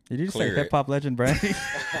gotta. Did you just say clear hip it. hop legend Brandy?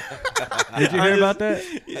 Did you hear about that?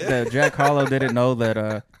 That Jack Harlow didn't know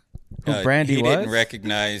that who Brandy he was? didn't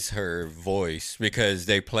recognize her voice because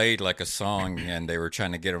they played like a song and they were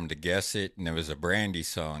trying to get him to guess it, and it was a Brandy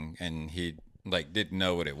song, and he like didn't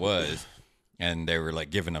know what it was. And they were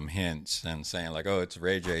like giving him hints and saying like, "Oh, it's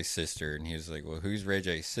Ray J's sister," and he was like, "Well, who's Ray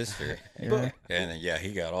J's sister?" Yeah. And yeah,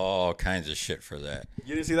 he got all kinds of shit for that.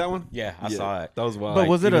 You didn't see that one? Yeah, I saw it. That was wild. But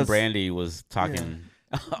was it Even a- Brandy was talking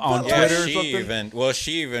on Yeah, Twitter or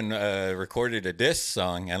she even recorded a diss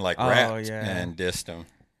song and like Oh, rapped yeah. and dissed him,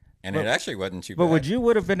 and But- it actually wasn't too But bad. would you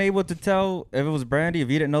would have been able to tell if it was Brandy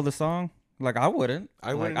if you didn't know the song? Like I wouldn't.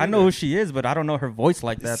 I wouldn't I know either. who she is, but I don't know her voice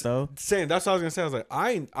like that though. Same. That's what I was gonna say. I was like,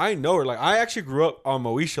 I know her. Like, I actually grew up on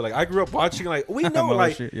Moesha. Like, I grew up watching. Like, we know.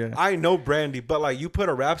 like, Moesha, yeah. I know Brandy, but like, you put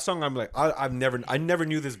a rap song, I'm like, I never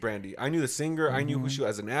knew this Brandy. I knew the singer. I knew who she was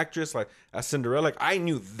as an actress. Like, as Cinderella. Like, I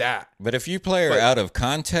knew that. But if you play her out of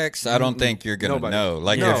context, I don't think you're gonna Nobody. know.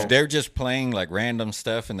 Like No. if they're just playing like random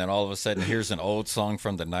stuff, and then all of a sudden here's an old song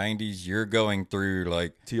from the '90s, you're going through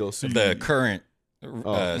like TLC. the current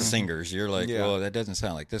singers. You're like, Yeah. well, that doesn't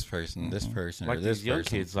sound like this person, this person, like or this these young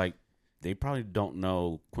person. kids, like they probably don't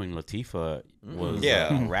know Queen Latifah was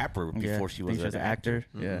Yeah. a rapper before she was an an actor.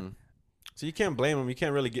 Yeah. So you can't blame them. You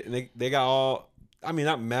can't really get. They got all. I mean,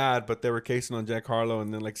 not mad, but they were casing on Jack Harlow,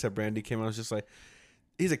 and then like I said, Brandy came out. I was just like,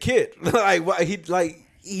 he's a kid. like what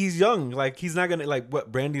he's young. Like he's not gonna like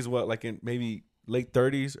what Brandy's like in maybe late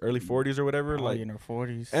 30s, early 40s or whatever. Like like in her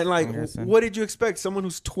 40s. and like, I'm guessing. what did you expect? Someone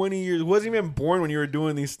who's 20 years wasn't even born when you were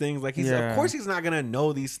doing these things. Like Yeah. of course he's not gonna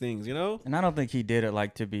know these things. And I don't think he did it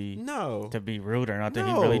like to be No. rude or nothing.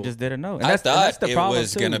 He No. really just didn't know. And I that's thought the it problem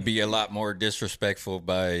was too. going to be a lot more disrespectful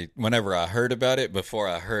by whenever I heard about it before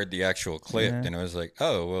I heard the actual clip. Yeah. And it was like,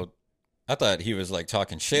 oh, well, I thought he was like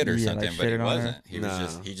talking shit or Yeah, something, like but he shitting on her. wasn't. He Nah.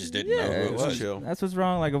 he just didn't know who it it's was. chill. That's what's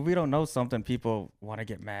wrong. Like if we don't know something, people want to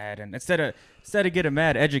get mad, and instead of getting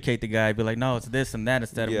mad, educate the guy. Be like, no, it's this and that.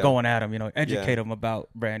 Instead of Yeah. going at him, educate Yeah. him about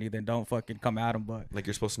Brandy. Then don't fucking come at him. But Like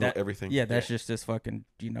you're supposed to know that- everything. yeah, that's just fucking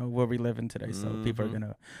where we live in today. So people are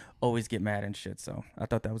gonna always get mad and shit. So I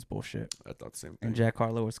thought that was bullshit. I thought the same thing. And Jack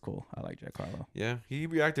Harlow was cool. I like Jack Harlow. Yeah, he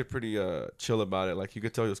reacted pretty chill about it. Like you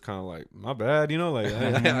could tell he was kind of like, my bad, Like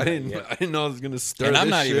I didn't know I was gonna stir. And I'm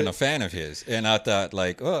this not shit. even a fan of his. And I thought,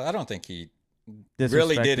 like, well, I don't think he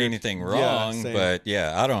really did disrespected. anything wrong. same. But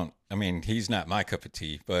yeah, I mean, he's not my cup of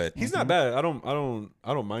tea. But He's not bad. I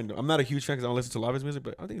don't mind him. I'm not a huge fan because I don't listen to a lot of his music,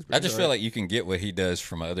 but I think it's I just feel like you can get what he does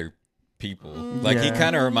from other people. Mm. Like he Yeah.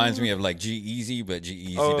 kind of reminds me of like G-Eazy, but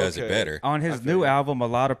G-Eazy does it okay. better. On I his feel new you. album, a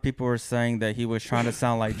lot of people were saying that he was trying to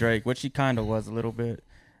sound like Drake, which he kind of was a little bit.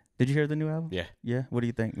 Did you hear the new album? Yeah. Yeah. What do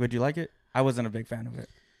you think? Would you like it? I wasn't a big fan of it.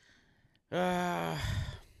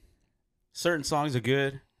 Certain songs are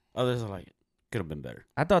good. Others are like, could have been better.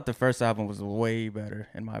 I thought the first album was way better,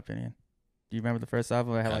 in my opinion. Do you remember the first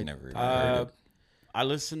album? It had I like, never even heard it. I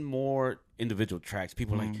listen more individual tracks.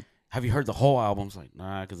 People are like, Mm. have you heard the whole album? It's like,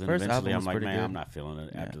 nah, because then First eventually album I'm was like, pretty man, good. I'm not feeling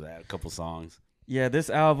it after that. A couple songs. Yeah, this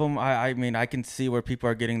album, I mean, I can see where people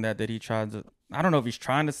are getting that he tries to. I don't know if he's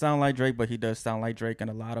trying to sound like Drake, but he does sound like Drake in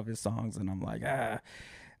a lot of his songs, and I'm like, I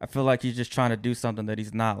feel like he's just trying to do something that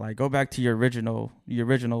he's not. Like, go back to your original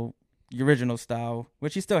style,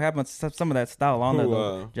 which he still has some of that style on there,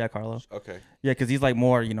 though, Jack Harlow. Okay. Yeah, because he's like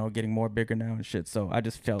more, getting more bigger now and shit. So I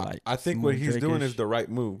just felt like I think it's what more he's doing Drake-ish. is the right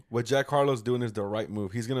move. What Jack Harlow's doing is the right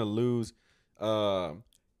move. He's gonna lose,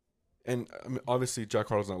 and I mean, obviously Jack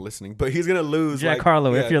Harlow's not listening, but he's gonna lose. Jack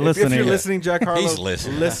Harlow, if you're If listening. you're listening, Jack Harlow, He's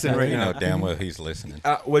listening. Listen right you now. know damn well he's listening.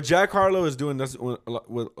 What Jack Harlow is doing, that's what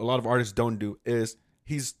a lot of artists don't do, is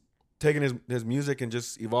he's taking his music and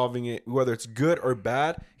just evolving it, whether it's good or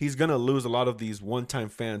bad. He's gonna lose a lot of these one-time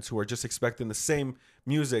fans who are just expecting the same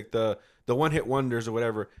music, the one-hit wonders or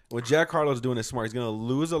whatever. What Jack Harlow's doing is smart. He's gonna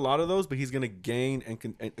lose a lot of those, but he's gonna gain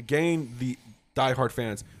and gain the diehard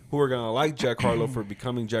fans who are gonna like Jack Harlow for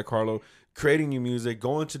becoming Jack Harlow, creating new music,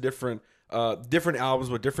 going to different albums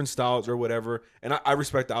with different styles or whatever. And I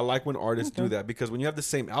respect that. I like when artists do that, because when you have the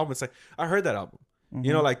same album, it's like, I heard that album.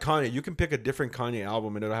 You know, like Kanye, you can pick a different Kanye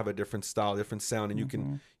album and it'll have a different style, different sound, and you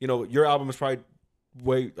can, your album is probably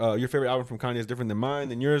your favorite album from Kanye is different than mine,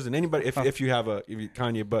 than yours, and anybody if you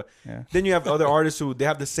Kanye, but then you have other artists who they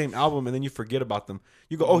have the same album and then you forget about them.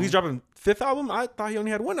 You go, oh, he's dropping fifth album. I thought he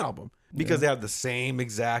only had one album, because they have the same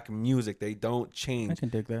exact music. They don't I change. can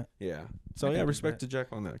dig that. Yeah. So I yeah, can respect dig to Jack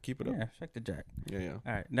on that. Keep it up. Yeah, check the Jack. Yeah.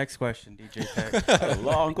 All right, next question, DJ Tech.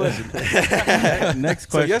 Long question. Next So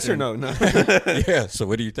question. yes or no? No. Yeah. So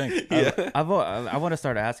what do you think? I want to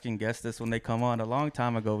start asking guests this when they come on. A long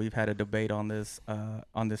time ago, we've had a debate on this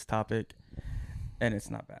topic, and it's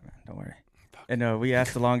not bad, man. Don't worry. And we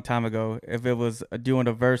asked a long time ago if it was doing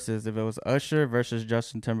the verses, if it was Usher versus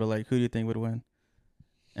Justin Timberlake, who do you think would win?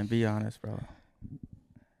 And be honest, bro.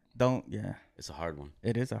 It's a hard one,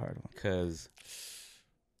 It is a hard one. because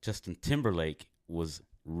Justin Timberlake was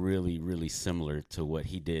really, really similar to what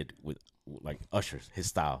he did with like Usher's, his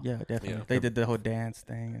style. Yeah, definitely. Yeah. They did the whole dance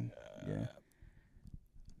thing, and yeah.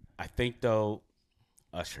 I think though,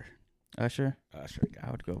 Usher Usher, got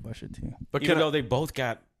I would go with Usher too. But even can I, though they both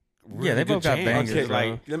got really They both good got jams. bangers, Okay, bro.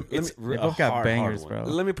 Like let it's me- They both got bangers, one. bro.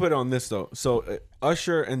 let me put it on this though. So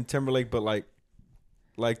Usher and Timberlake, but like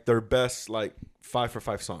their best 5 for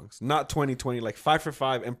 5 songs, not 2020, like 5 for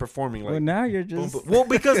 5 and performing like. Well, now you're boom, just. boom. Well,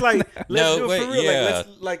 because let's No, do it wait, for real. yeah.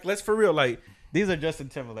 Let's for real. Like These are Justin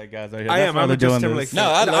Timberlake guys right here. I That's am. why I'm they're a Justin doing Timberlake. this. No,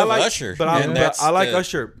 I love like Usher, but and that's I like the-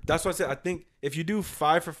 Usher. That's what I said. I think if you do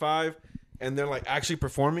 5 for 5 and they're like actually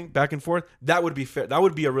performing back and forth, that would be fair. That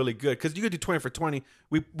would be a really good, because you could do 20 for 20.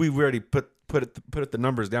 We already put the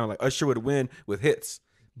numbers down. Like Usher would win with hits,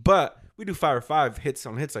 but we do 5 for 5 hits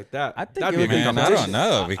on hits like that. I think that'd it be a would good be- Man, I competition. don't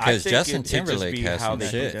know, I because think Justin it'd just Timberlake be has how some they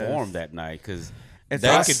shit. performed that night, because It's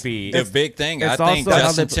that also- could be The big thing. it's I think also how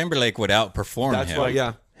Justin they- Timberlake would outperform That's him. why.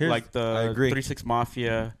 Yeah. like I the agree. 3-6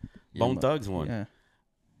 Mafia Bone Thugs one. Yeah.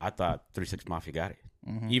 I thought 3-6 Mafia got it,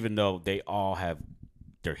 Mm-hmm. even though they all have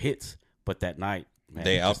their hits. But that night, man,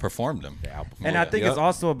 They just- outperformed him. they outperformed. And I think it's Yep.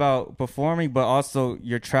 also about performing, but also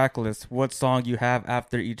your track list. What song you have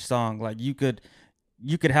after each song. Like you could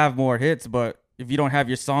have more hits, but if you don't have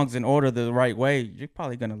your songs in order the right way, you're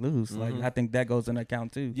probably gonna lose. Like I think that goes into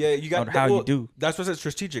account too. Yeah, you got on how you do. That's what's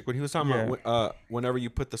strategic. When he was talking Yeah. about whenever you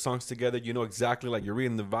put the songs together, you know exactly, like you're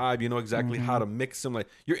reading the vibe. You know exactly how to mix them. Like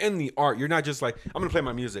you're in the art. You're not just like, I'm gonna play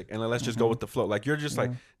my music and let's just go with the flow. Like you're just like,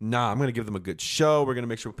 nah, I'm gonna give them a good show. We're gonna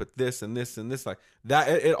make sure we put this and this and this. Like that.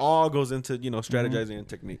 It all goes into strategizing and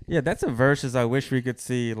technique. Yeah, that's a verses I wish we could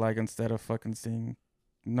see. Like instead of fucking seeing.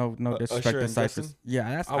 No disrespect Usher to and Cypress. Justin?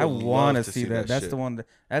 Yeah, I I would want love to to see see that. that That's shit. the one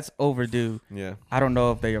that's overdue. Yeah. I don't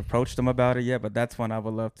know if they approached them about it yet, but that's one I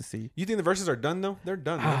would love to see. You think the verses are done though? They're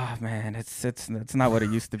done. Man. Ah man, it's not what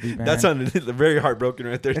it used to be, man. That sounded very heartbroken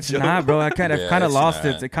right there. It's Joe. not, bro. I kind of Yeah, it's lost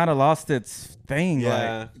not. it kind of lost its thing.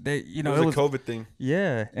 Yeah. Like they, It it was a COVID thing.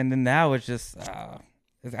 yeah, and then now it's just.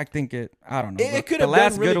 I think I don't know. It bro. could the have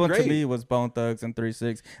last been really good one great. to me was Bone Thugs and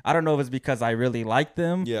 3-6. I don't know if it's because I really like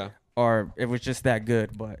them. Yeah. or it was just that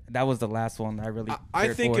good. But that was the last one that I really. I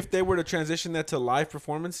cared think for. if they were to transition that to live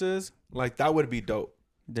performances, like that would be dope.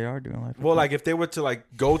 They are doing live. Well, like if they were to like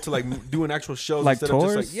go to like doing actual shows Like instead of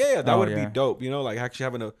tours? just like that Oh, would yeah. be dope. You know, like actually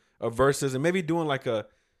having a versus and maybe doing like a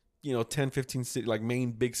 10, 15 city, like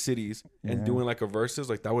main big cities and Yeah. doing like a versus,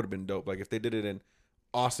 like that would have been dope. Like if they did it in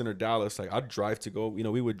Austin or Dallas, like I'd drive to go. You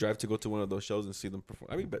know, we would drive to go to one of those shows and see them perform.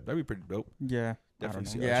 That'd be pretty dope. Yeah, Definitely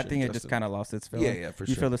see I don't that know. Yeah, I shit, think it just Justin. kind of lost its feeling. Yeah, for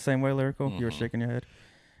You sure. feel the same way, Lyrical? You were shaking your head.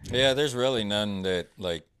 Yeah, there's really none that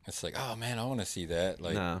like it's like, oh man, I want to see that.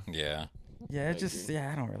 Like, Nah. yeah. Yeah, it just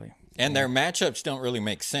I don't really. And their matchups don't really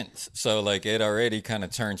make sense. So like it already kind of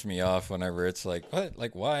turns me off whenever it's like, what?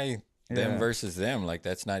 Like why them Yeah. versus them? Like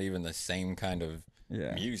that's not even the same kind of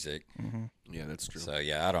Yeah. music. Yeah, that's true. So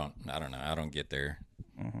yeah, I don't know. I don't get their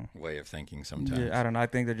way of thinking sometimes. Yeah, I don't know. I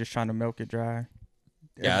think they're just trying to milk it dry.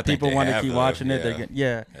 Yeah, I If think people they want to have, keep though. watching it. Yeah.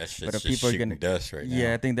 Yeah, That's but just if people are shooting gonna dust right now.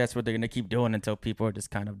 Yeah, I think that's what they're gonna keep doing until people are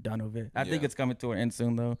just kind of done with it. I think Yeah. it's coming to an end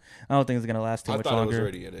soon, though. I don't think it's gonna last too I much thought longer. it was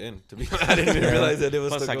already at the end. To be honest, I didn't even realize that it was.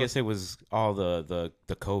 Plus, still I going. guess it was all the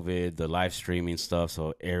COVID, the live streaming stuff,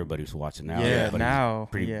 so everybody's watching now. Yeah, Everybody's now,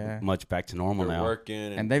 pretty yeah. much back to normal They're now.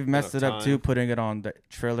 working, And they've messed it enough up too, time. putting it on the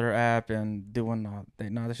Triller app and doing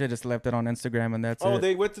they should just left it on Instagram and that's Oh, it.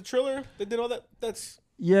 they went to Triller. They did all that. That's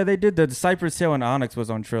Yeah, they did. The Cypress Hill and Onyx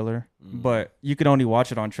was on Triller, but you could only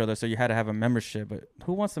watch it on Triller, so you had to have a membership. But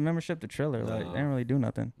who wants a membership to Triller? Like, they don't really do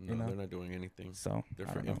nothing. no, you know? they're not doing anything. So They're I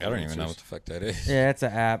for don't know. I don't even know influencers. what the fuck that is. Yeah, it's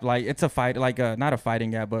an app. Like it's a fight, like not a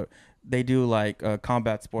fighting app, but they do like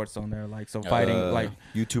combat sports on there. Like so, fighting. Like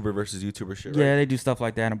YouTuber versus YouTuber shit. yeah, Right? they do stuff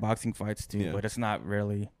like that in boxing fights too. Yeah. But it's not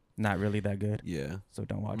really that good. Yeah. So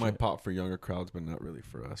don't watch Might it. pop for younger crowds, but not really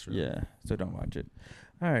for us. Really. Yeah, so don't watch it.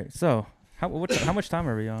 All right, so how much time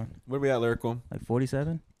are we on? Where we at, Lyrical? Like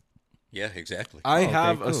 47? Yeah, exactly. I okay,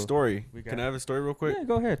 have a cool. story. We Can got- I have a story real quick? Yeah,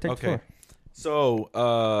 go ahead. Take the Okay. floor. So,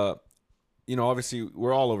 obviously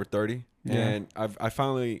we're all over 30, Yeah. and I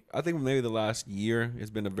finally, I think maybe the last year has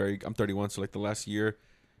been I'm 31, so like the last year,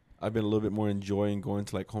 I've been a little bit more enjoying going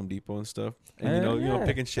to like Home Depot and stuff, and Hell yeah.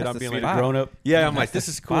 picking shit That's up, the being like spot. grown up. Yeah, I'm That's like, this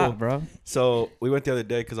the is cool, spot, bro. So we went the other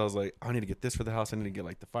day because I was like, I need to get this for the house. I need to get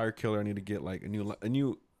like the fire killer. I need to get like a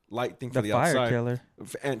new light thing for The the fire outside. killer.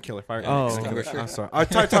 Ant killer, fire Oh. extinguisher. I'm sorry. I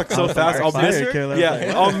talk so fast. I'll Fire miss killer.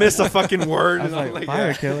 Yeah, I'll miss a fucking word. I was and I'm like,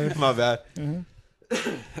 fire killer. Mm-hmm. My bad.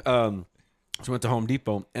 So I went to Home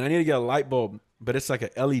Depot and I need to get a light bulb, but it's like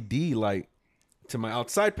a LED light to my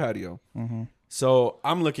outside patio. Mm-hmm. So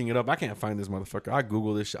I'm looking it up. I can't find this motherfucker. I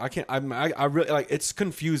Google this shit. I can't. I really like. It's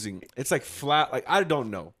confusing. It's like flat. Like I don't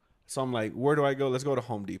know. So I'm like, where do I go? Let's go to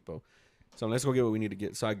Home Depot. So let's go get what we need to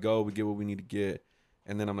get. So I go. We get what we need to get.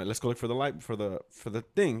 And then I'm like, let's go look for the light for the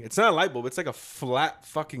thing. It's not a light bulb. It's like a flat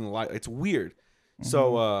fucking light. It's weird.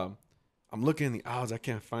 So I'm looking in the aisles. I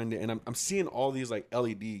can't find it. And I'm seeing all these like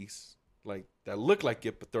LEDs like that look like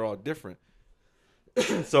it, but they're all different.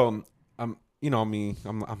 So I'm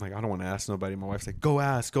like, I don't want to ask nobody. My wife's like, go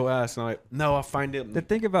ask. And I'm like, no, I'll find it. The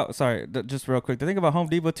thing about just real quick. The thing about Home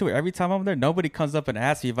Depot too. Every time I'm there, nobody comes up and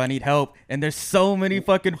asks me if I need help, and there's so many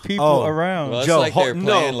fucking people Oh. around. Well, it's Joe, like they're no.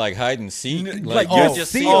 playing like hide and seek. like, Like, you you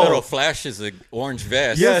just see see them. little flashes of orange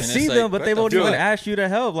vest. You and it's see like, them, but what they the won't fuck? even ask you to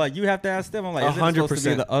help. Like you have to ask them. I'm like, is it supposed to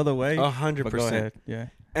be 100%. the other way? 100%. But go ahead. Yeah.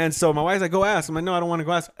 And so my wife's like, go ask. I'm like, no, I don't want to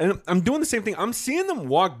go ask. And I'm doing the same thing. I'm seeing them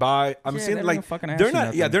walk by. I'm Yeah, seeing they like don't fucking ask they're you not.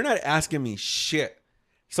 nothing. Yeah, they're not asking me shit.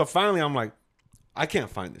 So finally, I'm like, I can't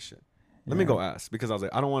find this shit. Let me go ask because I was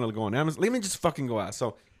like, I don't want to go on Amazon. Let me just fucking go ask.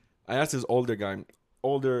 So I asked this older guy,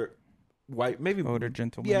 older white, maybe Older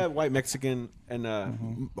gentleman. yeah, white Mexican and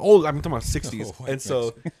old. I'm talking about 60s. Oh, white and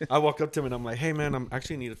so I walk up to him and I'm like, hey man, I'm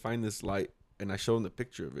actually need to find this light. And I show him the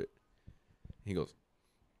picture of it. He goes,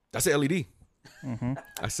 that's an LED.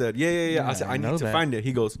 I said, yeah. I said, I know need to that. find it.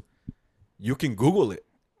 He goes, you can Google it.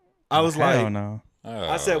 I was Hell like, no.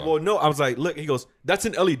 I said, well, no. I was like, look. He goes, that's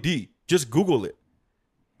an LED. Just Google it.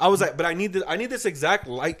 I was like, but I need this exact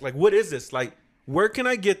light. Like, what is this? Like, where can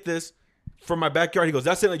I get this from my backyard? He goes,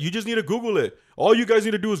 that's it. Like, you just need to Google it. All you guys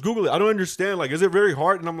need to do is Google it. I don't understand. Like, is it very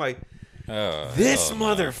hard? And I'm like, this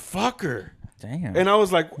motherfucker. Damn. And I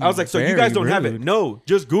was like, so you Very guys don't have it? rude. No,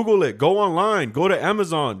 just Google it. Go online. Go to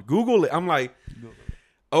Amazon. Google it. I'm like,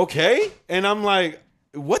 okay. And I'm like,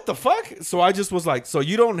 what the fuck? So I just was like, so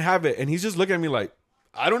you don't have it? And he's just looking at me like,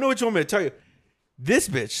 I don't know what you want me to tell you. This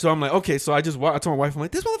bitch. So I'm like, okay. So I told my wife, I'm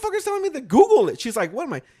like, this motherfucker's telling me to Google it. She's like, what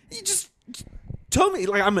am I? You just told me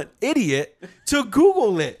like I'm an idiot to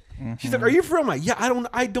Google it. She's like, are you for real? I'm like, yeah,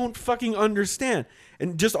 I don't fucking understand.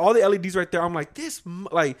 And just all the LEDs right there. I'm like,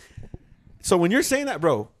 like, so when you're saying that,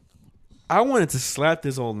 bro, I wanted to slap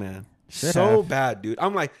this old man Should so have. bad, dude.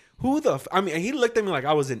 I'm like, I mean, he looked at me like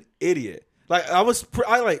I was an idiot. Like I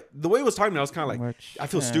like the way he was talking to me, I was kind of like, I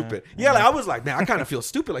feel stupid. Yeah, like I was like, man, I kind of feel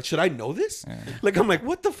stupid. Like, should I know this? Like, I'm like,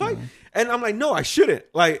 what the fuck? And I'm like, no, I shouldn't.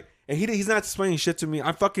 Like, and he's not explaining shit to me.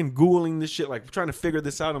 I'm fucking Googling this shit, like trying to figure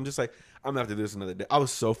this out. I'm just like, I'm gonna have to do this another day. I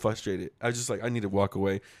was so frustrated. I was just like, I need to walk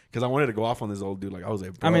away because I wanted to go off on this old dude. Like, I was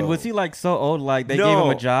like, bro. I mean, was he like so old? Like they gave him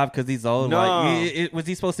a job because he's old. No. Like, was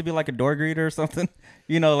he supposed to be like a door greeter or something?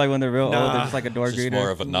 You know, like when they're real old, they're just like a door Just greeter.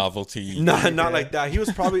 more of a novelty. Not like that. He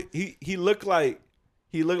was probably he looked like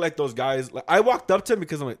those guys. Like, I walked up to him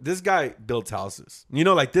because I'm like, this guy builds houses. You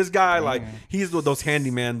know, like this guy, like he's those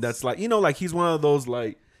handyman. That's like, you know, like he's one of those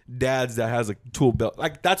like dads that has a tool belt.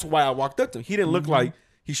 Like that's why I walked up to him. He didn't look like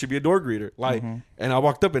he should be a door greeter. Like, and I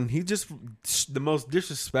walked up and he just the most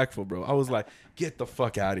disrespectful, bro. I was like, get the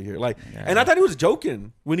fuck out of here. Like, and I thought he was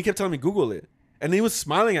joking when he kept telling me Google it. And he was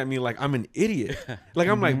smiling at me like I'm an idiot. Like,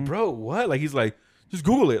 I'm like, bro, what? Like, he's like, just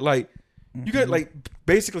Google it. Like, you guys, like,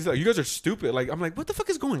 basically, like, you guys are stupid. Like, I'm like, what the fuck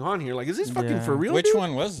is going on here? Like, is this fucking for real? Which dude?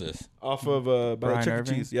 one was this? Off of Brian Chuck E.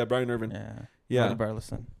 Irvin? Cheese. Yeah, Brian Irvin. Yeah.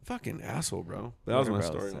 Burleson. Fucking asshole, bro. That was my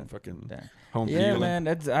story on fucking Damn. Home Depot. Yeah, man.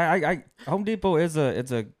 That's Home Depot is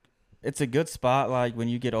it's a good spot. Like when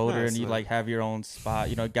you get older and you like have your own spot.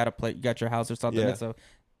 You know, you got your house or something. Yeah. It's a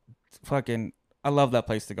fucking. I love that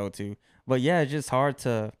place to go to. But yeah, it's just hard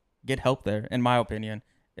to get help there, in my opinion.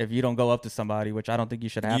 If you don't go up to somebody, which I don't think you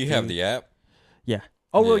should have. You have the app? Yeah.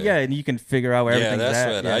 Oh well, Yeah. yeah, and you can figure out where everything's that's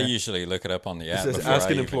at. what I usually look it up on the app says before ask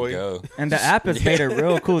I an even employee. go. And the app has made it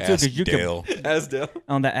real cool too, Ask because you Dale. Asdale.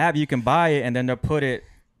 on the app you can buy it and then they'll put it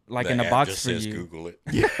like The in a app box just for says you. Google it.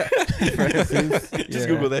 Just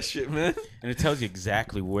Google that shit, man. And it tells you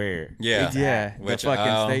exactly where. Yeah. Yeah, the Which fucking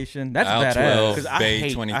aisle- station. That's aisle badass. 12. Because I Bay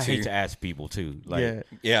hate 22. to ask people too. Like, Yeah.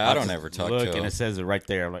 Yeah, I I'll don't just ever talk look to and them. it says it right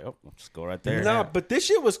there. I'm like, oh, let's go right there. Nah, but this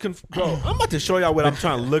shit was bro. I'm about to show y'all what I'm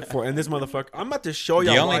trying to look for in this motherfucker. I'm about to show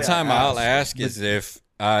y'all. The only why time I I'll asked. ask is if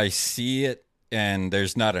I see it and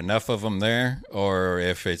there's not enough of them there, or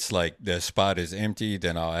if it's like the spot is empty,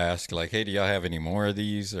 then I'll ask like, "Hey, do y'all have any more of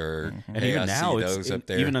these?" Or And "Hey, even I now, see those up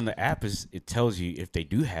there." even on the app, it tells you if they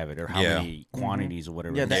do have it or how many quantities or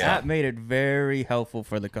whatever. Yeah, the Yeah. app made it very helpful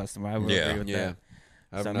for the customer. I would Yeah. agree with Yeah.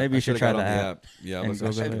 that. So maybe you should try the app. Yeah, and let's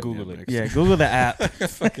Google actually it. Google it. Yeah, Google the app.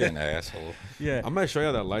 Fucking asshole. Yeah. I'm gonna show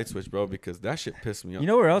y'all that light switch, bro, because that shit pissed me off. You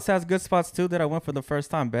know where else has good spots too that I went for the first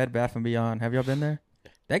time? Bed Bath & Beyond. Have y'all been there?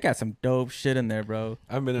 They got some dope shit in there, bro.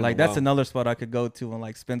 I've been in Like a that's while. another spot I could go to and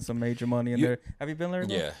like spend some major money in there. Have you been there?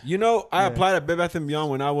 bro? Yeah. You know, I applied at Bed Bath & Beyond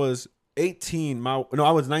when I was 18. I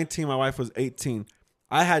was 19. My wife was 18.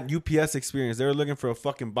 I had UPS experience. They were looking for a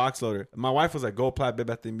fucking box loader. My wife was like, go apply at Bed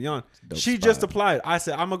Bath & Beyond. She just applied. I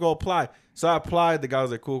said, I'm going to go apply. So I applied. The guy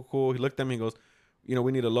was like, cool. He looked at me and goes, you know,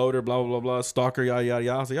 we need a loader, blah, blah, blah, blah, stalker, yada, yada,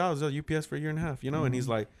 yada. I was like, I was at UPS for a year and a half, you know? And he's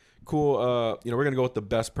like, cool. You know, we're going to go with the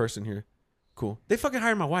best person here. Cool. They fucking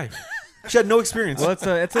hired my wife. She had no experience. Well, it's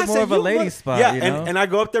I more said, of a "You lady what?" spot. Yeah, you know? and I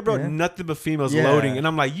go up there, bro. Yeah. Nothing but females Yeah. loading, and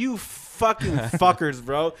I'm like, you fucking fuckers,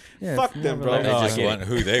 bro. Yeah, Fuck it's them, more bro. of a They lady just spot. want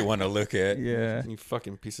who they want to look at. Yeah. You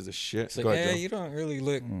fucking pieces of shit. It's like, Go ahead, yeah, Joe. you don't really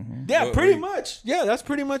look. Yeah, what pretty we- much. Yeah, that's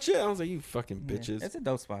pretty much it. I was like, you fucking bitches. It's a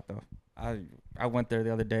dope spot though. I went there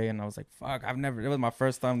the other day and I was like, fuck, it was my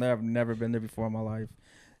first time there. I've never been there before in my life.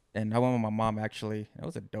 And I went with my mom actually. It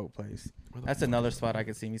was a dope place. That's another spot I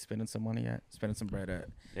could see me spending some money at, spending some bread at.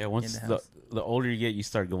 Yeah, once in the the, house. the older you get, you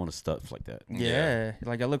start going to stuff like that. Yeah.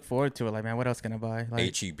 Like I look forward to it. Like, man, what else can I buy?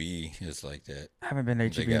 Like HEB is like that. I haven't been to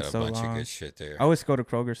They HEB in got a so bunch of long. good shit there. I always go to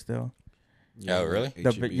Kroger still. Oh, really?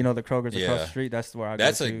 You know the Kroger's across Yeah. the street. That's where I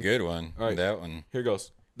That's go a to. good one. All right. That one. Here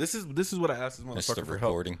goes. This is what I asked this That's the motherfucker for help.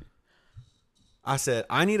 recording. I said,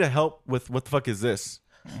 I need a help with what the fuck is this?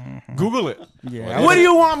 Google it. Yeah. What do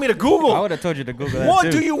you want me to Google? I would have told you to Google that What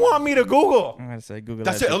too. do you want me to Google? I'm gonna say Google.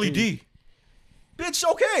 That's that an shit, too. LED. Bitch,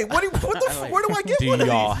 okay. What the fuck? Where do I get Do one of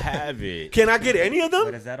y'all these? have it? Can I get any of Wait,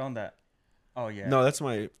 them? is that on that? Oh yeah. No, that's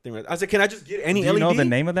my thing. I said, can I just get any Do you LED? know the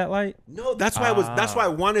name of that light? No, that's why that's why I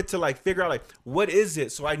wanted to like figure out like what is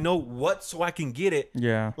it so I know what so I can get it.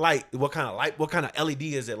 Yeah. Like what kind of light, what kind of LED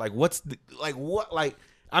is it? Like what's the, like what like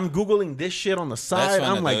I'm Googling this shit on the That's side. one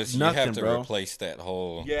I'm of like those. nothing, You have to bro. replace that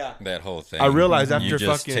whole thing. I realized after you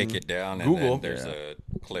just fucking take it down Google. and then there's a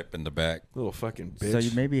clip in the back. Little fucking bitch. So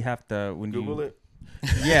you maybe have to when Google you it.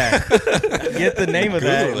 Yeah. Get the name of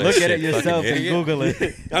that. Google that Look at shit, it yourself fucking and idiot. Google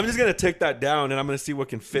it. I'm just gonna take that down and I'm gonna see what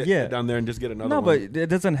can fit Yeah. down there and just get another No, one. but it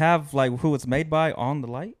doesn't have like who it's made by on the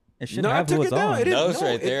light. It shouldn't No, I have took who it it's down. on. It didn't- Those no,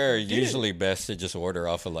 right it there are didn't. usually best to just order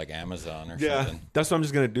off of like Amazon or Yeah, something. that's what I'm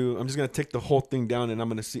just gonna do. I'm just gonna take the whole thing down and I'm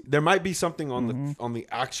gonna see. There might be something on the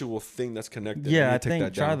actual thing that's connected. I'm Yeah, gonna I take think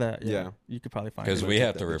that try down. that. Yeah. You could probably find Because it. we take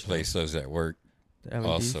have that to bitch replace those at work. The LEDs.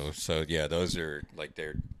 Also, so yeah, those are like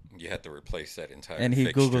you have to replace that entire. And he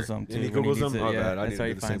fixture. Googles them too. And he when Googles needs them. it. My Yeah, bad. I that's how need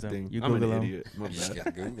he to do the same finds them. thing. You I'm Google an them. idiot. My Just bad.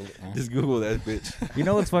 gotta Google it. Huh? Just Google that bitch. You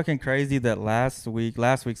know what's fucking crazy? That last week's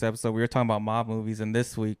episode, we were talking about mob movies, and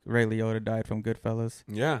this week Ray Liotta died from Goodfellas.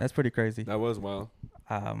 Yeah, That's pretty crazy. that was wild.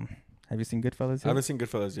 Have you seen Goodfellas I yet? haven't seen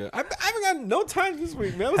Goodfellas yet. I haven't got no time this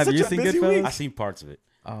week, man. It was Have such you a seen busy Goodfellas? week. I seen parts of it.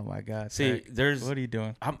 Oh my god. See, Zach, there's what are you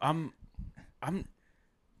doing? I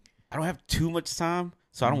don't have too much time,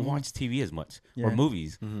 so I don't watch TV as much or Yeah.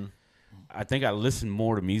 movies. Mm-hmm. I think I listen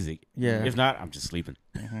more to music. Yeah. If not, I'm just sleeping.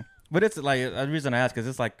 But it's like the reason I ask because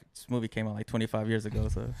it's like this movie came out like 25 years ago,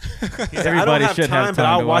 so I don't everybody have should time, have but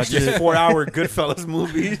time I'll to watch watch this it. 4-hour Goodfellas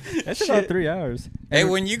movie. That's about 3 hours. Hey,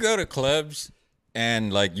 when you go to clubs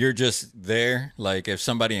and like you're just there, like if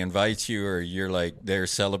somebody invites you or you're like they're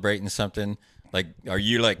celebrating something, like are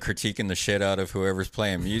you like critiquing the shit out of whoever's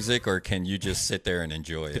playing music, or can you just sit there and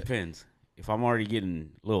enjoy it? Depends. If I'm already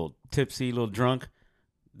getting a little tipsy, a little drunk,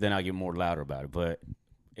 then I get more louder about it. But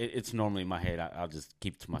it's normally in my head. I'll just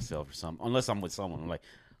keep it to myself or something. Unless I'm with someone, I'm like,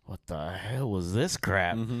 what the hell was this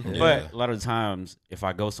crap? Mm-hmm. Yeah. But a lot of the times, if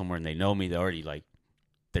I go somewhere and they know me, they're already like,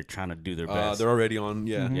 they're trying to do their best. They're already on,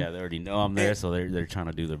 yeah. Mhm. Yeah, they already know I'm there, so they're trying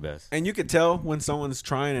to do their best. And you could tell when someone's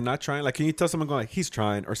trying and not trying. Like, can you tell someone going, like, he's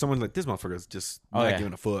trying, or someone's like, this motherfucker's just Oh, not yeah.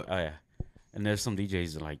 giving a fuck. Oh yeah, and there's some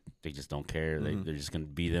DJs that like they just don't care. Mhm. They're just gonna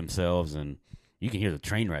be themselves, and you can hear the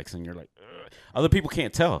train wrecks, and you're like, ugh. Other people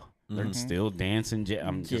can't tell. They're Mhm. still dancing.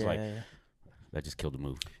 I'm just like, Yeah. that just killed the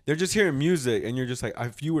move. They're just hearing music, and you're just like,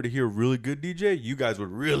 if you were to hear a really good DJ, you guys would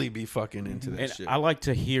really be fucking into that And shit. I like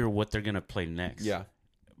to hear what they're gonna play next. Yeah.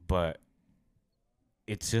 but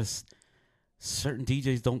it's just certain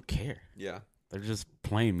DJs don't care. Yeah. They're just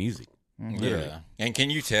playing music. Yeah. And can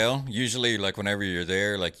you tell? Usually, like whenever you're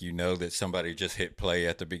there, like you know that somebody just hit play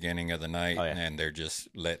at the beginning of the night, Oh, yeah. and they're just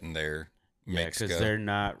letting their Yeah, mix because go. they're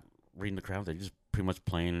not reading the crowd. They're just pretty much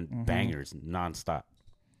playing Mhm. bangers nonstop.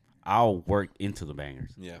 I'll work into the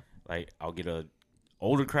bangers. Yeah. Like I'll get a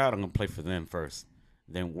older crowd. I'm gonna play for them first,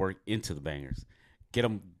 then work into the bangers. Get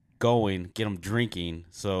them going, get them drinking.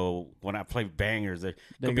 So when I play bangers, there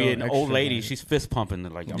They could go be an old extra lady. bangers. She's fist pumping.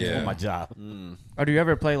 Like I'm Yeah. doing my job. Mm. Or do you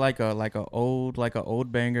ever play like a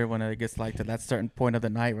old banger when it gets like to that certain point of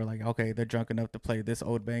the night where like, okay, they're drunk enough to play this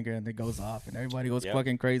old banger and it goes off and everybody goes Yep.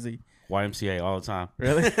 fucking crazy. YMCA all the time.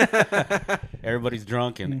 Really? Everybody's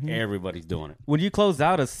drunk and Mhm. everybody's doing it. When you close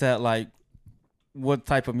out a set, like what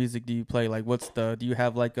type of music do you play? Like do you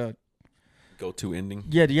have like a Go-to ending.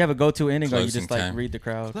 do you have a go-to ending or you Closing just like time. read the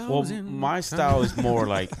crowd? Well, my style is more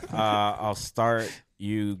like I'll start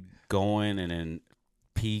you going and then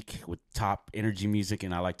peak with top energy music,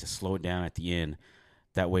 and I like to slow it down at the end.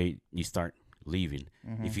 That way, you start leaving.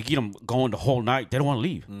 Mm-hmm. If you get them going the whole night, they don't want to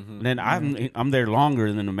leave. Mm-hmm. And then I'm there longer,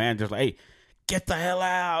 and then the manager's like, "Hey, get the hell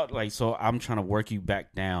out!" Like, so I'm trying to work you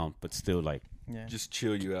back down, but still like. Yeah. Just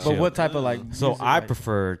chill you out. But what type of like So music, I like,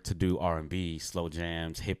 prefer to do R&B, slow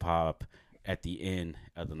jams, hip hop at the end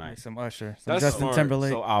of the night. like some Usher, some That's Justin smart.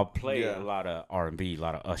 Timberlake? So I'll play Yeah. a lot of R&B, a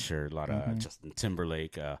lot of Usher, a lot of Justin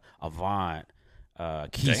Timberlake, Avant,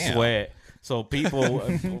 Keith Damn. Sweat. So people,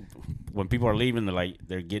 when people are leaving,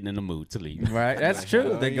 they're getting in the mood to leave. Right, that's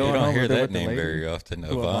true. They You go you don't home hear with it that with the name lady. very often.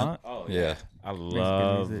 Who, Avant. Oh Yeah. I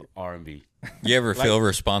love music. R&B. You ever Like- feel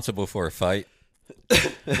responsible for a fight?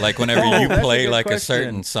 Like whenever Oh, you that's a play good like a question.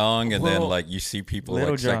 certain song and then Well, like you see people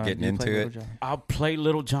Little like start John, getting you play into Little it. John. I'll play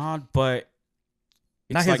Little John, but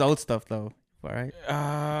it's Not his like, old stuff though, all right?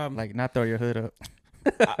 Like not throw your hood up.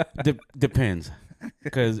 depends.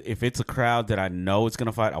 Because if it's a crowd that I know it's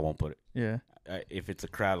gonna fight, I won't put it. Yeah. If it's a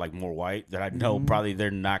crowd like more white that I know Mhm. probably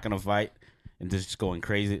they're not gonna fight and just going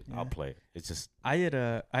crazy, Yeah. I'll play it. It's just I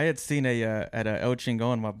had seen at a El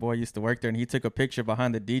Chingon. My boy used to work there, and he took a picture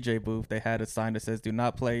behind the DJ booth. They had a sign that says "Do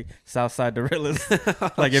not play Southside Gorillas."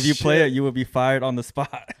 Like if you play it, you will be fired on the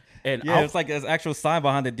spot. and Yeah, I'll, it's like an actual sign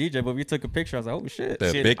behind the DJ. But we took a picture. I was like, "Oh shit!"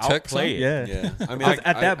 The shit, Big I'll Tuck play song? it. Yeah. Yeah. I mean,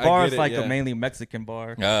 At that bar, get it's it, like yeah. a mainly Mexican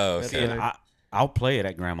bar. Oh, That's okay. it. And I'll play it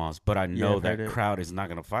at grandma's, but I know I've heard that it. crowd is not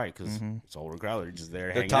gonna fight because Mhm. it's older crowd. They're just there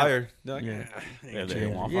They're hanging tired. They're like, Yeah. out. Yeah, they Yeah,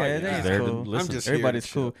 don't want to yeah, fight. I think They're it's there to cool. listen. just here Everybody's to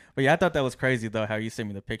chill. cool. But yeah, I thought that was crazy though. How you sent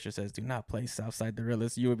me the picture says "Do not play Southside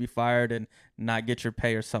Gorillas." You would be fired and not get your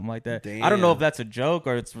pay or something like that. I don't know Damn. if that's a joke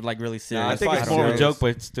or it's like really serious. I think Fight it's more of a serious. joke, but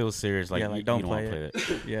it's still serious. Like, Yeah, like, you don't don't want to play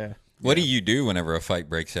play that. Yeah. What do you do whenever a fight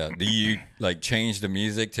breaks out? Do you like change the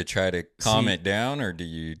music to try to calm See- it down, or do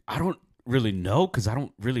you? I don't really know because I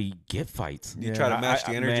don't really get fights. You try to match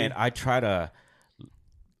the energy. Man, I try to.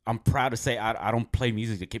 I'm proud to say I don't play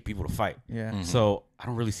music to get people to fight. Yeah. Mhm. So I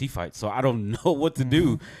don't really see fights. So I don't know what to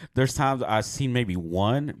do. There's times I've seen maybe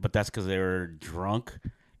one, but that's because they were drunk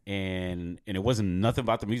and it wasn't nothing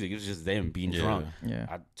about the music. It was just them being drunk. Yeah.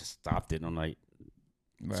 I just stopped it. And I'm like,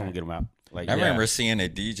 someone get them out. Like, I remember seeing a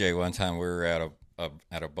DJ one time. We were at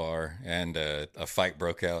a bar, and a fight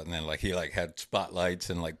broke out, and then like he like had spotlights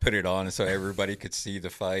and like put it on so everybody could see the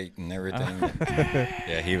fight and everything.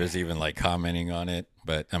 Yeah, he was even like commenting on it.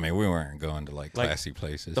 But I mean, we weren't going to like classy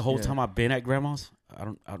places. The whole time I've been at grandma's,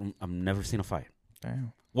 I've never seen a fight.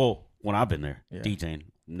 Damn. Well, when I've been there DJing,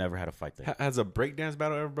 never had a fight there. Has a breakdance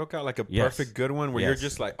battle ever broke out? Like a perfect good one where you're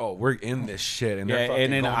just like, oh, we're in this shit. And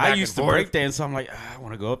and then I used to breakdance, so I'm like, I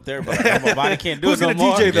want to go up there, but my body can't do Who's it no gonna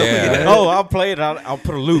more. DJ though? Yeah. Oh, I'll play it. I'll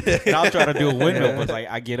put a loop, and I'll try to do a windmill. But like,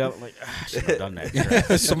 I get up, like, I should have done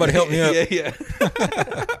that. Somebody help me up. Yeah.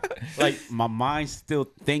 Like, my mind still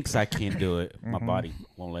thinks I can do it. My body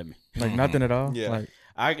won't let me. Like nothing at all. Yeah. Like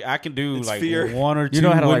I can do It's like fear. one or two. you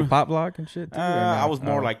know how to like windmill- pop lock and shit. Too, or no? I was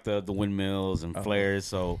more Oh. like the windmills and flares.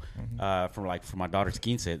 So for my daughter's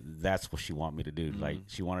teen set, that's what she wanted me to do. Like,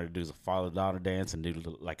 she wanted to do a father-daughter dance and do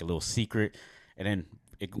like a little secret, and then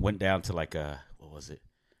it went down to like what was it?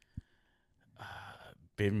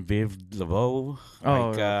 Bim Viv Laveau. Oh,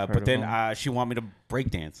 Like, I've heard but of then him. she wanted me to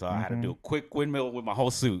break dance, so I had to do a quick windmill with my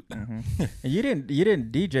whole suit. And you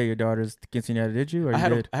didn't DJ your daughter's quinceañera, did you? Or I you had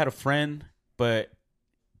did? I had a friend, but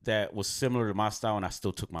that was similar to my style, and I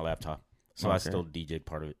still took my laptop, so I Okay. still DJ'd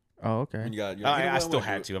part of it. Oh, okay. And I still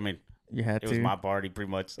had to. I mean, You had it to. was my party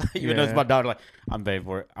pretty much. Even though it's my daughter, like, I'm paying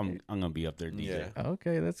for it. I'm gonna be up there DJ. Yeah.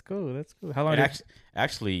 Okay, that's cool. That's cool. How long? And Did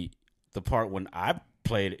actually, the part when I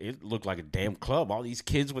played, it looked like a damn club. All these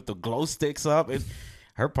kids with the glow sticks up.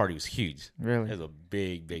 Her party was huge. Really? It was a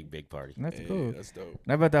big party. That's Yeah, cool. that's dope.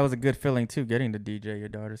 And I bet that was a good feeling too, getting to DJ your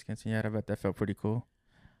daughter's quinceañera. I bet that felt pretty cool.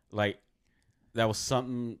 Like, that was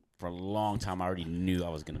something for a long time I already knew I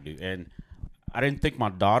was gonna do, and I didn't think my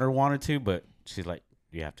daughter wanted to, but she's like,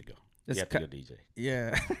 "You have to go. It's You have to go DJ."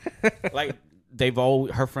 Yeah. Like,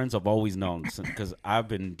 her friends have always known, because I've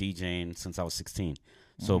been DJing since I was 16,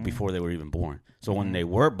 so before they were even born. So when they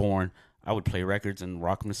were born, I would play records and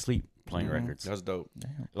rock them to sleep playing records. That's dope.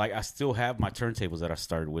 Like, I still have my turntables that I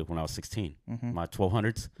started with when I was 16, my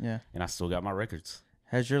 1200s, Yeah. and I still got my records.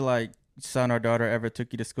 Has your like son or daughter ever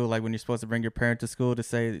took you to school, like when you're supposed to bring your parent to school to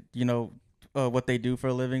say, what they do for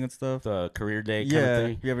a living and stuff? The career day kind Yeah. of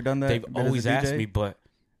thing. You ever done that? They've Been as a always asked DJ? me, but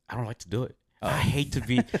I don't like to do it. I hate to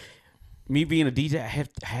be me being a DJ. I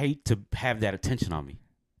hate to have that attention on me.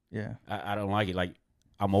 Yeah. I don't like it. Like,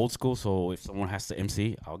 I'm old school, so if someone has to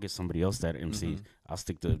MC, I'll get somebody else that MCs. I'll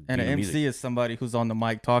stick to And doing an music. MC is somebody who's on the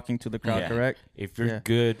mic talking to the crowd, Yeah. correct? If you're Yeah.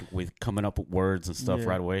 good with coming up with words and stuff Yeah.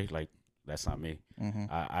 right away, like, that's not me.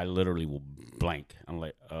 I literally will blank. I'm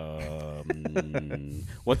like,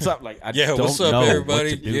 what's up? Like, I don't what's up, know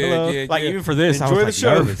everybody? What to do. Yeah, Like, even for this, I Enjoy was the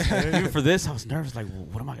like show. nervous. Even for this, I was nervous. Like,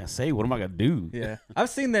 what am I gonna say? What am I gonna do? Yeah. I've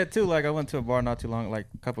seen that too. Like I went to a bar not too long, like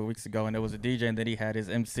a couple of weeks ago, and there was a DJ, and then he had his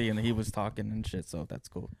MC, and he was talking and shit. So that's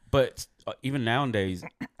cool. But even nowadays,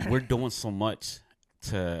 we're doing so much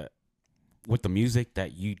with the music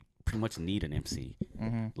that you pretty much need an MC.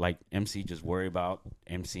 Like, MC just worry about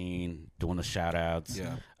MCing, doing the shout outs,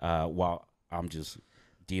 while I'm just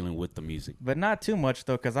dealing with the music. But not too much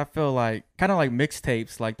though, because I feel like kind of like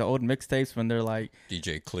mixtapes, like the old mixtapes when they're like,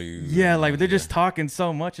 DJ Clue. yeah, like they're just talking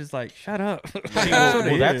so much. It's like, shut up.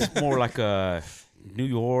 Well, that's more like a New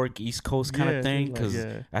York, East Coast kind Yeah, of thing, like, because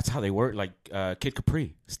yeah. that's how they work. Like, Kid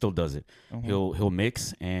Capri still does it. He'll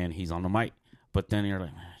mix and he's on the mic, but then you're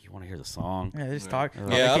like, man, you want to hear the song? Yeah, they just talk.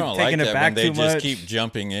 Yeah, I don't like that when they too just much. keep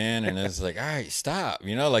jumping in, and it's like, all right, stop.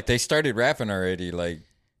 Like they started rapping already. Like,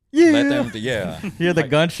 Yeah. let them. Yeah. Hear the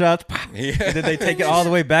gunshots. Yeah. And then they take it all the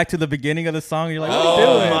way back to the beginning of the song. And you're like, what are you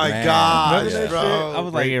Oh, doing? my man. gosh, Remember that bro. shit? I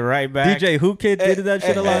was like, Bring it right back. DJ Who Kid did that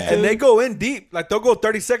shit a lot too. And they go in deep. Like, they'll go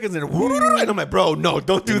 30 seconds and I'm like, bro, no,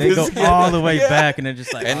 don't do And they this. go all the way back, and then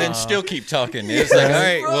just like, And then still keep talking. It's like, all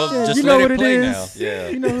right, well, yeah, just you know let what it play is. now. Yeah.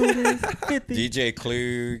 You know who it is. 50. DJ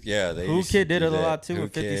Clue. Yeah. They Who used to Kid did do it a that. lot too Who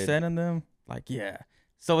with 50 Kid. Cent in them. Like, yeah.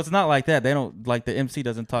 So it's not like that. They don't, like, the MC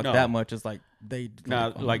doesn't talk No. that much. It's like they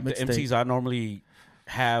Now, on like, the mixtape. MCs I normally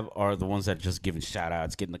have are the ones that just giving shout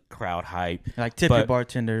outs, getting the crowd hype. like tip your but-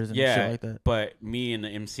 bartenders and Yeah, shit like that. but me and the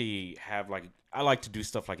MC have, like, I like to do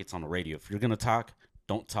stuff like it's on the radio. If you're gonna talk,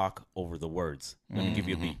 don't talk over the words. Let me give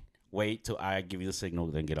you a beat. Wait till I give you the signal,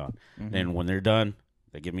 then get on. Then when they're done,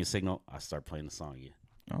 they give me a signal. I start playing the song again.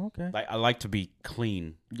 Oh, okay. Like, I like to be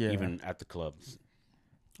clean, Yeah. even at the clubs.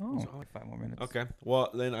 Oh, 5 more minutes. Okay. Well,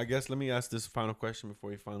 then I guess let me ask this final question before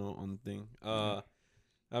we final on the thing. I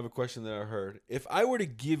have a question that I heard. If I were to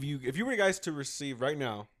give you, if you were guys to receive right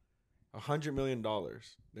now $100 million, I'm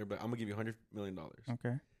gonna give you $100 million.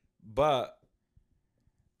 Okay. But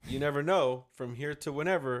you never know. From here to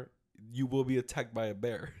whenever, you will be attacked by a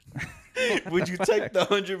bear. Would you take the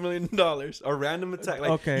 $100 million? A random attack?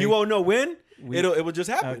 Like, Okay. you won't know when. It will just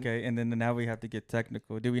happen. Okay, and then now we have to get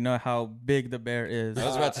technical. Do we know how big the bear is? I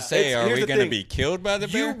was about to say, are here's we the going to thing. be killed by the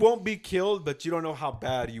bear? You won't be killed, but you don't know how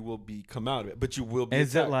bad you will come out of it. But you will be.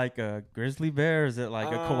 Is attacked. it like a grizzly bear? Is it like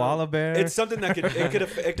a koala bear? It's something that could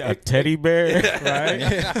affect A teddy bear. right?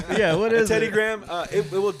 Yeah, what is Teddy it? Graham.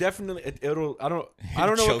 It will definitely. It'll. I don't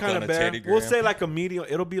know Choke what kind on of a bear. Teddy We'll Graham. say like a medium.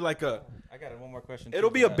 It'll be like a. I got one more question. It'll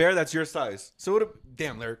be a bear that's your size. So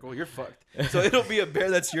damn lyrical, you're fucked. So it'll be a bear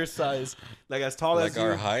that's your size, like as tall as like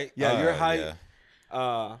our you. height? Yeah, your height.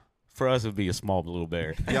 yeah. For us, it'd be a small little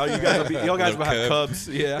bear. Y'all guys will have Little cubs.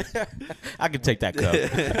 Yeah. I could take that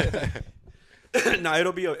cup. No,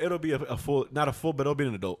 it'll be a full, not a full, but it'll be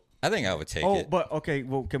an adult. I think I would take Oh, it. but okay.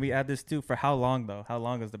 Well, can we add this too? For how long though? How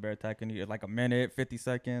long is the bear attacking you? Like a minute, 50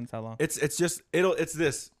 seconds? How long? It's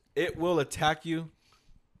this. It will attack you.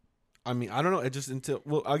 I mean, I don't know. It just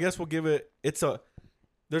I guess we'll give it.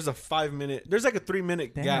 There's a 5 minute. There's like a 3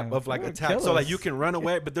 minute Damn, gap of like it would attack. kill So like us. you can run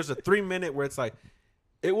away, but there's a 3 minute where it's like,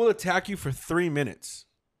 it will attack you for 3 minutes.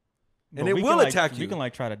 But And it we will can, attack you. You can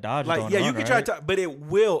like try to dodge. Like, going yeah, on, you can right? try to, but it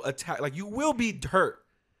will attack. Like, you will be hurt.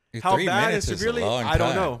 Dude, How 3 bad and minutes is a severely, long I don't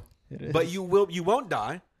time. know. It is. But you won't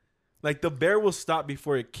die. Like, the bear will stop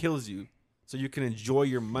before it kills you, so you can enjoy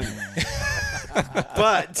your money.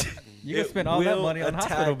 But You can it spend all that will money on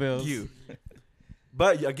hospital attack bills. you.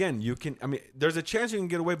 But again, you can. I mean, there's a chance you can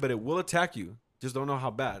get away, but it will attack you. Just don't know how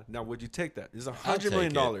bad. Now, would you take that? It's $100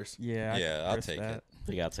 million. Yeah, Yeah, I'll take it. I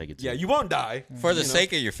think I'll take it too. Yeah, you won't die. For the you know?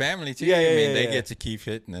 sake of your family, too. Yeah, I yeah, mean, yeah, they yeah. get to keep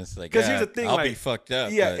it. And it's like, 'Cause here's the thing, I'll like, be fucked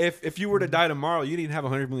up. Yeah, but if you were to die tomorrow, you didn't have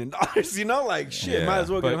 $100 million. You know, like shit, Yeah. might as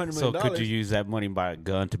well get But, $100 so million. could you use that money and buy a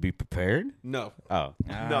gun to be prepared? No, Oh.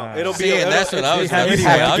 no, it'll be. See, and that's what I was have going to to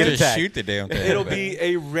say. get I'll just attacked. shoot the damn thing. It'll be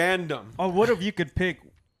a random. Oh, what if you could pick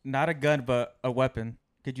not a gun but a weapon?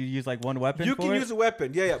 Could you use like one weapon? You for can it? use a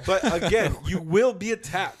weapon, yeah. But again, you will be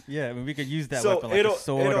attacked. Yeah, I mean, we could use that So weapon like it'll- a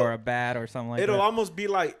sword it'll- or a bat or something like It'll that. almost be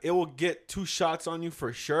like it will get 2 shots on you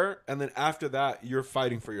for sure, and then after that, you're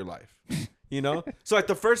fighting for your life. You know, so like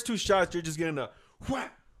the first 2 shots, you're just getting a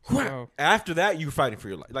whack, whack. Oh. After that, you're fighting for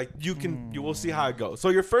your life. Like you will see how it goes. So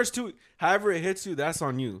your first 2, however it hits you, that's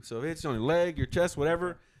on you. So if it hits you on your leg, your chest,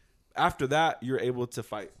 whatever. After that, you're able to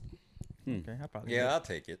fight. Okay, I probably Yeah, I'll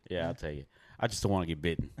take it. Yeah, I'll take it. I just don't want to get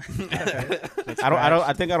bitten.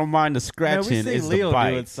 I think I don't mind the Yeah, scratching. we see It's Leo the do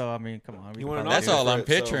bite. it, so I mean, come on. we You can wanna know probably That's do all for I'm it,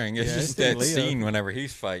 so- picturing. It's Yeah, just it's that Leo. scene whenever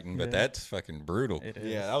he's fighting, but Yeah. that's fucking brutal. It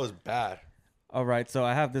is. Yeah, that was bad. All right, so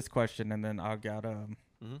I have this question, and then I'll get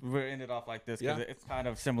we'll end it off like this because Yeah. it's kind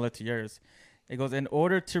of similar to yours. It goes, in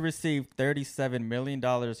order to receive $37 million,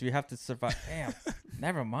 you have to survive. Damn,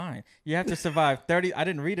 never mind. You have to survive 30. I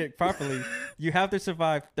didn't read it properly. You have to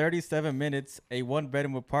survive 37 minutes, a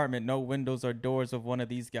 1-bedroom apartment, no windows or doors of one of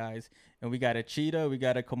these guys. And we got a cheetah, we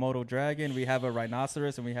got a Komodo dragon, we have a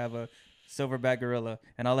rhinoceros, and we have a silverback gorilla.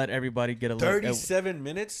 And I'll let everybody get a look. 37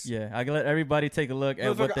 minutes. Yeah, I can let everybody take a look at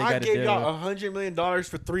what Motherfucker, they I got to gave do. y'all $100 million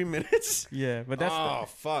for 3 minutes. Yeah, but that's Oh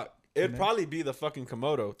fuck! It'd probably be the fucking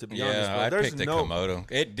Komodo, to be honest. Yeah, Bro. I'd There's pick the no, Komodo.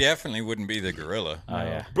 It definitely wouldn't be the gorilla. Oh,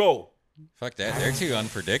 yeah. bro. Fuck that. They're too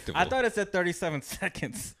unpredictable. I thought it said 37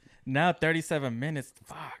 seconds. Now 37 minutes.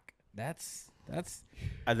 Fuck. That's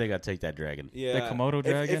I think I'd take that dragon. Yeah, Komodo If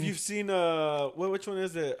dragon? you've seen which one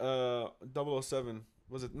is it? 007.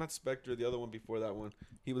 Was it not Spectre? The other one before that one.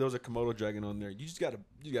 There was a Komodo dragon on there. You just gotta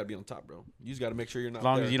be on top, bro. You just gotta make sure you're not. As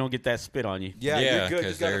long there. as you don't get that spit on you. Yeah, Yeah, you're good. 'cause You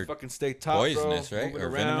just gotta they're fucking stay top, poisonous, bro. right? Moving Or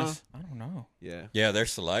around. venomous? I don't know. Yeah. Yeah, their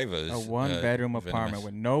saliva is A 1-bedroom venomous. apartment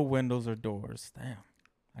with no windows or doors. Damn.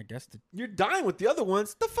 I guess You're dying with the other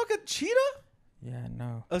ones. The fuck, a cheetah? yeah,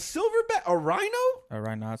 no. A silverback? A rhino? A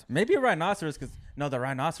rhinoceros. Maybe a rhinoceros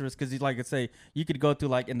because like I say, you could go through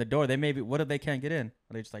like in the door. They maybe what if they can't get in?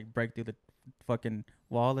 Or they just like break through the fucking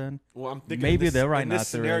wall in? Well, I'm thinking Maybe in this, the in this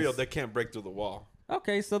scenario rhinoceros. they can't break through the wall.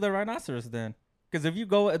 Okay, so the rhinoceros then. Because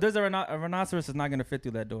if there's a rhinoceros is not going to fit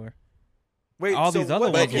through that door. Wait, All these other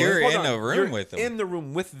what- ones But you're hold in on. a room You're with them. In the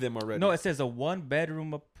room with them already. No, it says a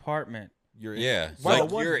 1-bedroom apartment. You're in. Yeah, Wow,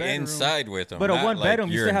 like one you're bedroom. inside with them. But a not one like bedroom,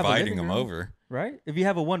 you you're still have a inviting living them room. over. Right? If you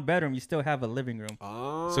have a 1-bedroom, you still have a living room.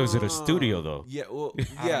 Oh. So is it a studio, though? Yeah. Well, I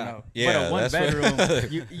don't yeah. know. Yeah, but a 1-bedroom,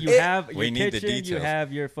 that's you have your We need the kitchen, you details.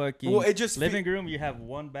 have your fucking Well, it just living room, you have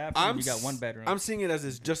 1 bathroom, you got 1 bedroom. I'm seeing it as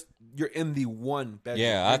it's just you're in the one bedroom.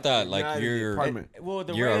 Yeah, I thought like not in the you're apartment. Well,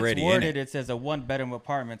 the You're way already it's in worded, it. it says a one-bedroom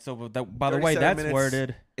apartment. So by the 37 way that's minutes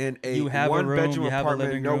worded, in a you have a one room, bedroom you have a apartment,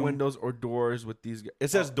 living no room. windows or doors with these. It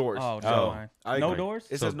says doors. Oh, Oh. never mind. I No agree. doors.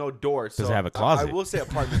 It says no doors. Does so it have a I closet? will say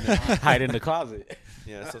apartment. Now. Hide in the closet.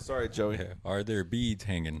 Yeah. So sorry, Joey. Are there beads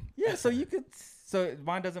hanging? Yeah, so you could. So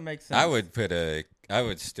mine doesn't make sense. I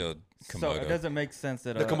would still So Komodo. it doesn't make sense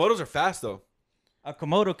that The Komodos are fast though. a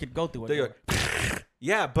Komodo could go through a They door. go.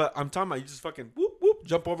 Yeah, but I'm talking about you just fucking whoop whoop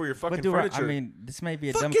jump over your fucking But do furniture. I mean, this may be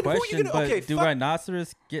a Fucking dumb who you question, gonna- but okay, do fuck-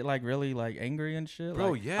 rhinoceros get like really like angry and shit?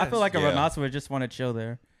 Bro, Like, I yes. feel like a Yeah. rhinoceros just want to chill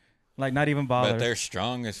there, like not even bother. But they're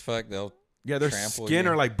strong as fuck. They'll yeah, their trample skin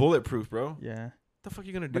you. are like bulletproof, bro. yeah, What the fuck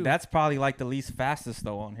you gonna do? but that's probably like the least fastest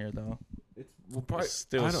though on here though. Well, probably,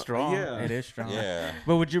 Still I don't- strong. Yeah. It is strong. Yeah.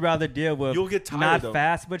 But would you rather deal with You'll get tired, not though.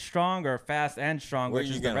 fast but strong or fast and strong? Where which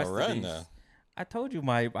you is the gonna rest of run these? though? I told you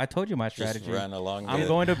my Just strategy. run along. I'm the-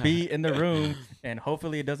 going to be in the room and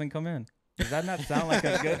hopefully it doesn't come in. Does that not sound like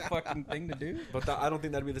a good fucking thing to do? But I don't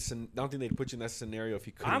think that'd be I don't think they'd put you in that scenario if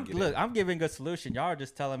you couldn't get in. I'm giving a solution. Y'all are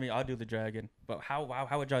just telling me I'll do the dragon, but how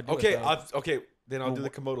would y'all do Okay, it? though? okay, then I'll Well, do the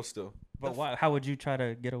Komodo still. But why, how would you try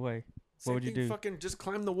to get away? Same What would you thing, do? Fucking just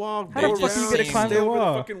climb the wall. How go the fuck you around, gonna climb stay the over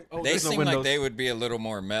wall? fucking- oh, They there's no seem like windows. they would be a little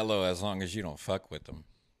more mellow as long as you don't fuck with them.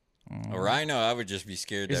 A rhino, I would just be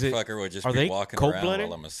scared Is that it- fucker would just are be they walking around cold-blooded?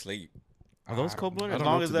 while I'm asleep. Are those I cold blooded? As don't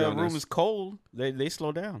long know, as to be the room honest. is cold, they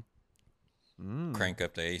slow down. Crank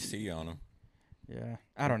up the AC on them. Yeah,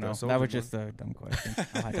 I don't know. That's That was soldier just a dumb question.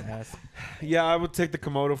 I had to ask. Yeah, I would take the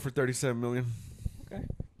Komodo for 37 million. Okay,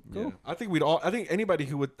 Yeah. cool. I think anybody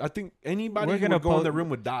who We're would gonna go in po- the room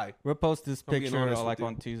would die. We'll post this I'm being picture honest like with you.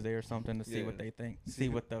 on Tuesday or something to see Yeah. what they think. See See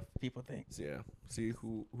who- what the people think. So, yeah. See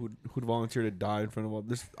who'd volunteer to die in front of all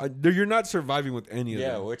this. You're not surviving with any of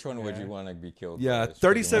Yeah, them. which one would Yeah. you want to be killed? Yeah, for? It's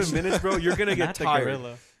pretty 37 much- minutes, bro. You're gonna get Not the tired.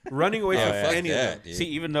 gorilla. Running away Yeah, from fuck any of that, them. dude. See,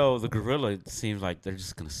 even though the gorilla it seems like they're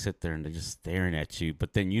just gonna sit there and they're just staring at you,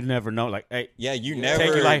 but then you never know. Like, hey, Yeah, Take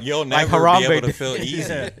never. it like- You'll like never Harambe be able to did. feel easy.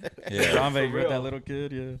 Yeah. Yeah. Harambe For with real. that little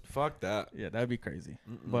kid. Yeah, Fuck that. yeah, that'd be crazy.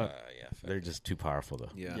 But Yeah, fuck they're just too powerful though.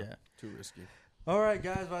 Yeah. yeah. Too risky. All right,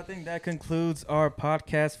 guys. Well, I think that concludes our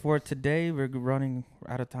podcast for today. We're running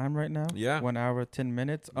out of time right now. Yeah. 1 hour 10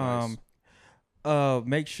 minutes. Nice.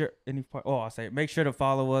 Make sure make sure to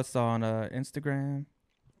follow us on Instagram,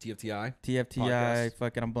 TFTI. TFTI. Podcast.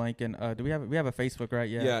 Fucking, I'm blanking. Do we have a Facebook, right?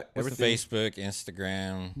 Yeah. Yeah, What's the- everything. Facebook,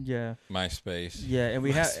 Instagram, Yeah. MySpace. Yeah, and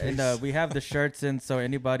we have the shirts in, so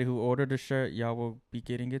anybody who ordered a shirt, y'all will be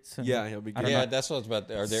getting it soon. Yeah, he'll be I good. don't Yeah, know. that's what I was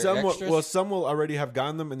about. Are there some extras? will already have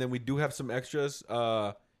gotten them, and then we do have some extras.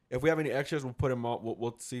 If we have any extras, we'll put them out.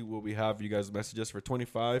 We'll see what we have. You guys message us for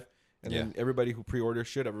 25, and then everybody who pre-orders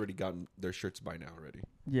should have already gotten their shirts by now already.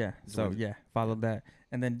 Yeah. So yeah, follow that,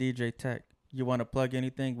 and then DJ Tech. You want to plug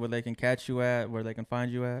anything where they can catch you at, where they can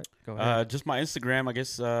find you at? Go ahead. Just my Instagram, I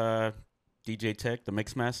guess. DJ Tech, the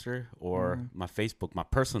Mixmaster, or my Facebook, my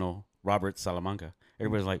personal Robert Salamanca.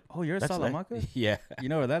 Everybody's like, Oh, you're a that's Salamanca? Yeah. You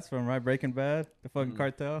know where that's from, right? Breaking Bad, the fucking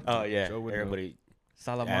cartel. Oh yeah. Joe would know. Everybody. Ask me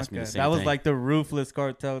Salamanca. the same That was thing. like the ruthless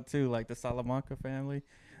cartel too, like the Salamanca family.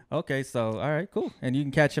 Okay, so all right, cool. And you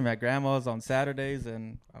can catch him at Grandma's on Saturdays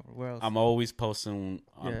and where else? I'm always posting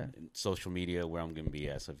on Yeah. social media where I'm gonna be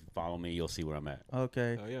at. So if you follow me, you'll see where I'm at.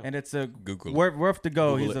 Okay, Oh, yeah. and it's a Google. worth to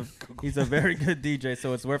go. Google He's a very good DJ,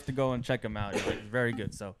 so it's worth to go and check him out. He's like, very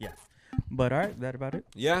good. So yeah, but all right, that about it.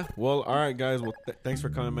 Yeah. Well, all right, guys. Well, thanks for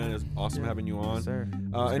coming, man. It's awesome having you on. Yes, sir.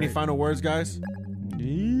 Any final words, guys?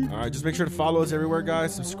 All right, just make sure to follow us everywhere,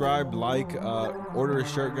 guys. Subscribe, like, order a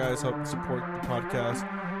shirt, guys. Help support the podcast.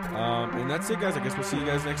 And that's it, guys. I guess we'll see you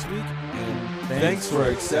guys next week. And thanks for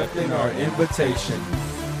accepting our invitation.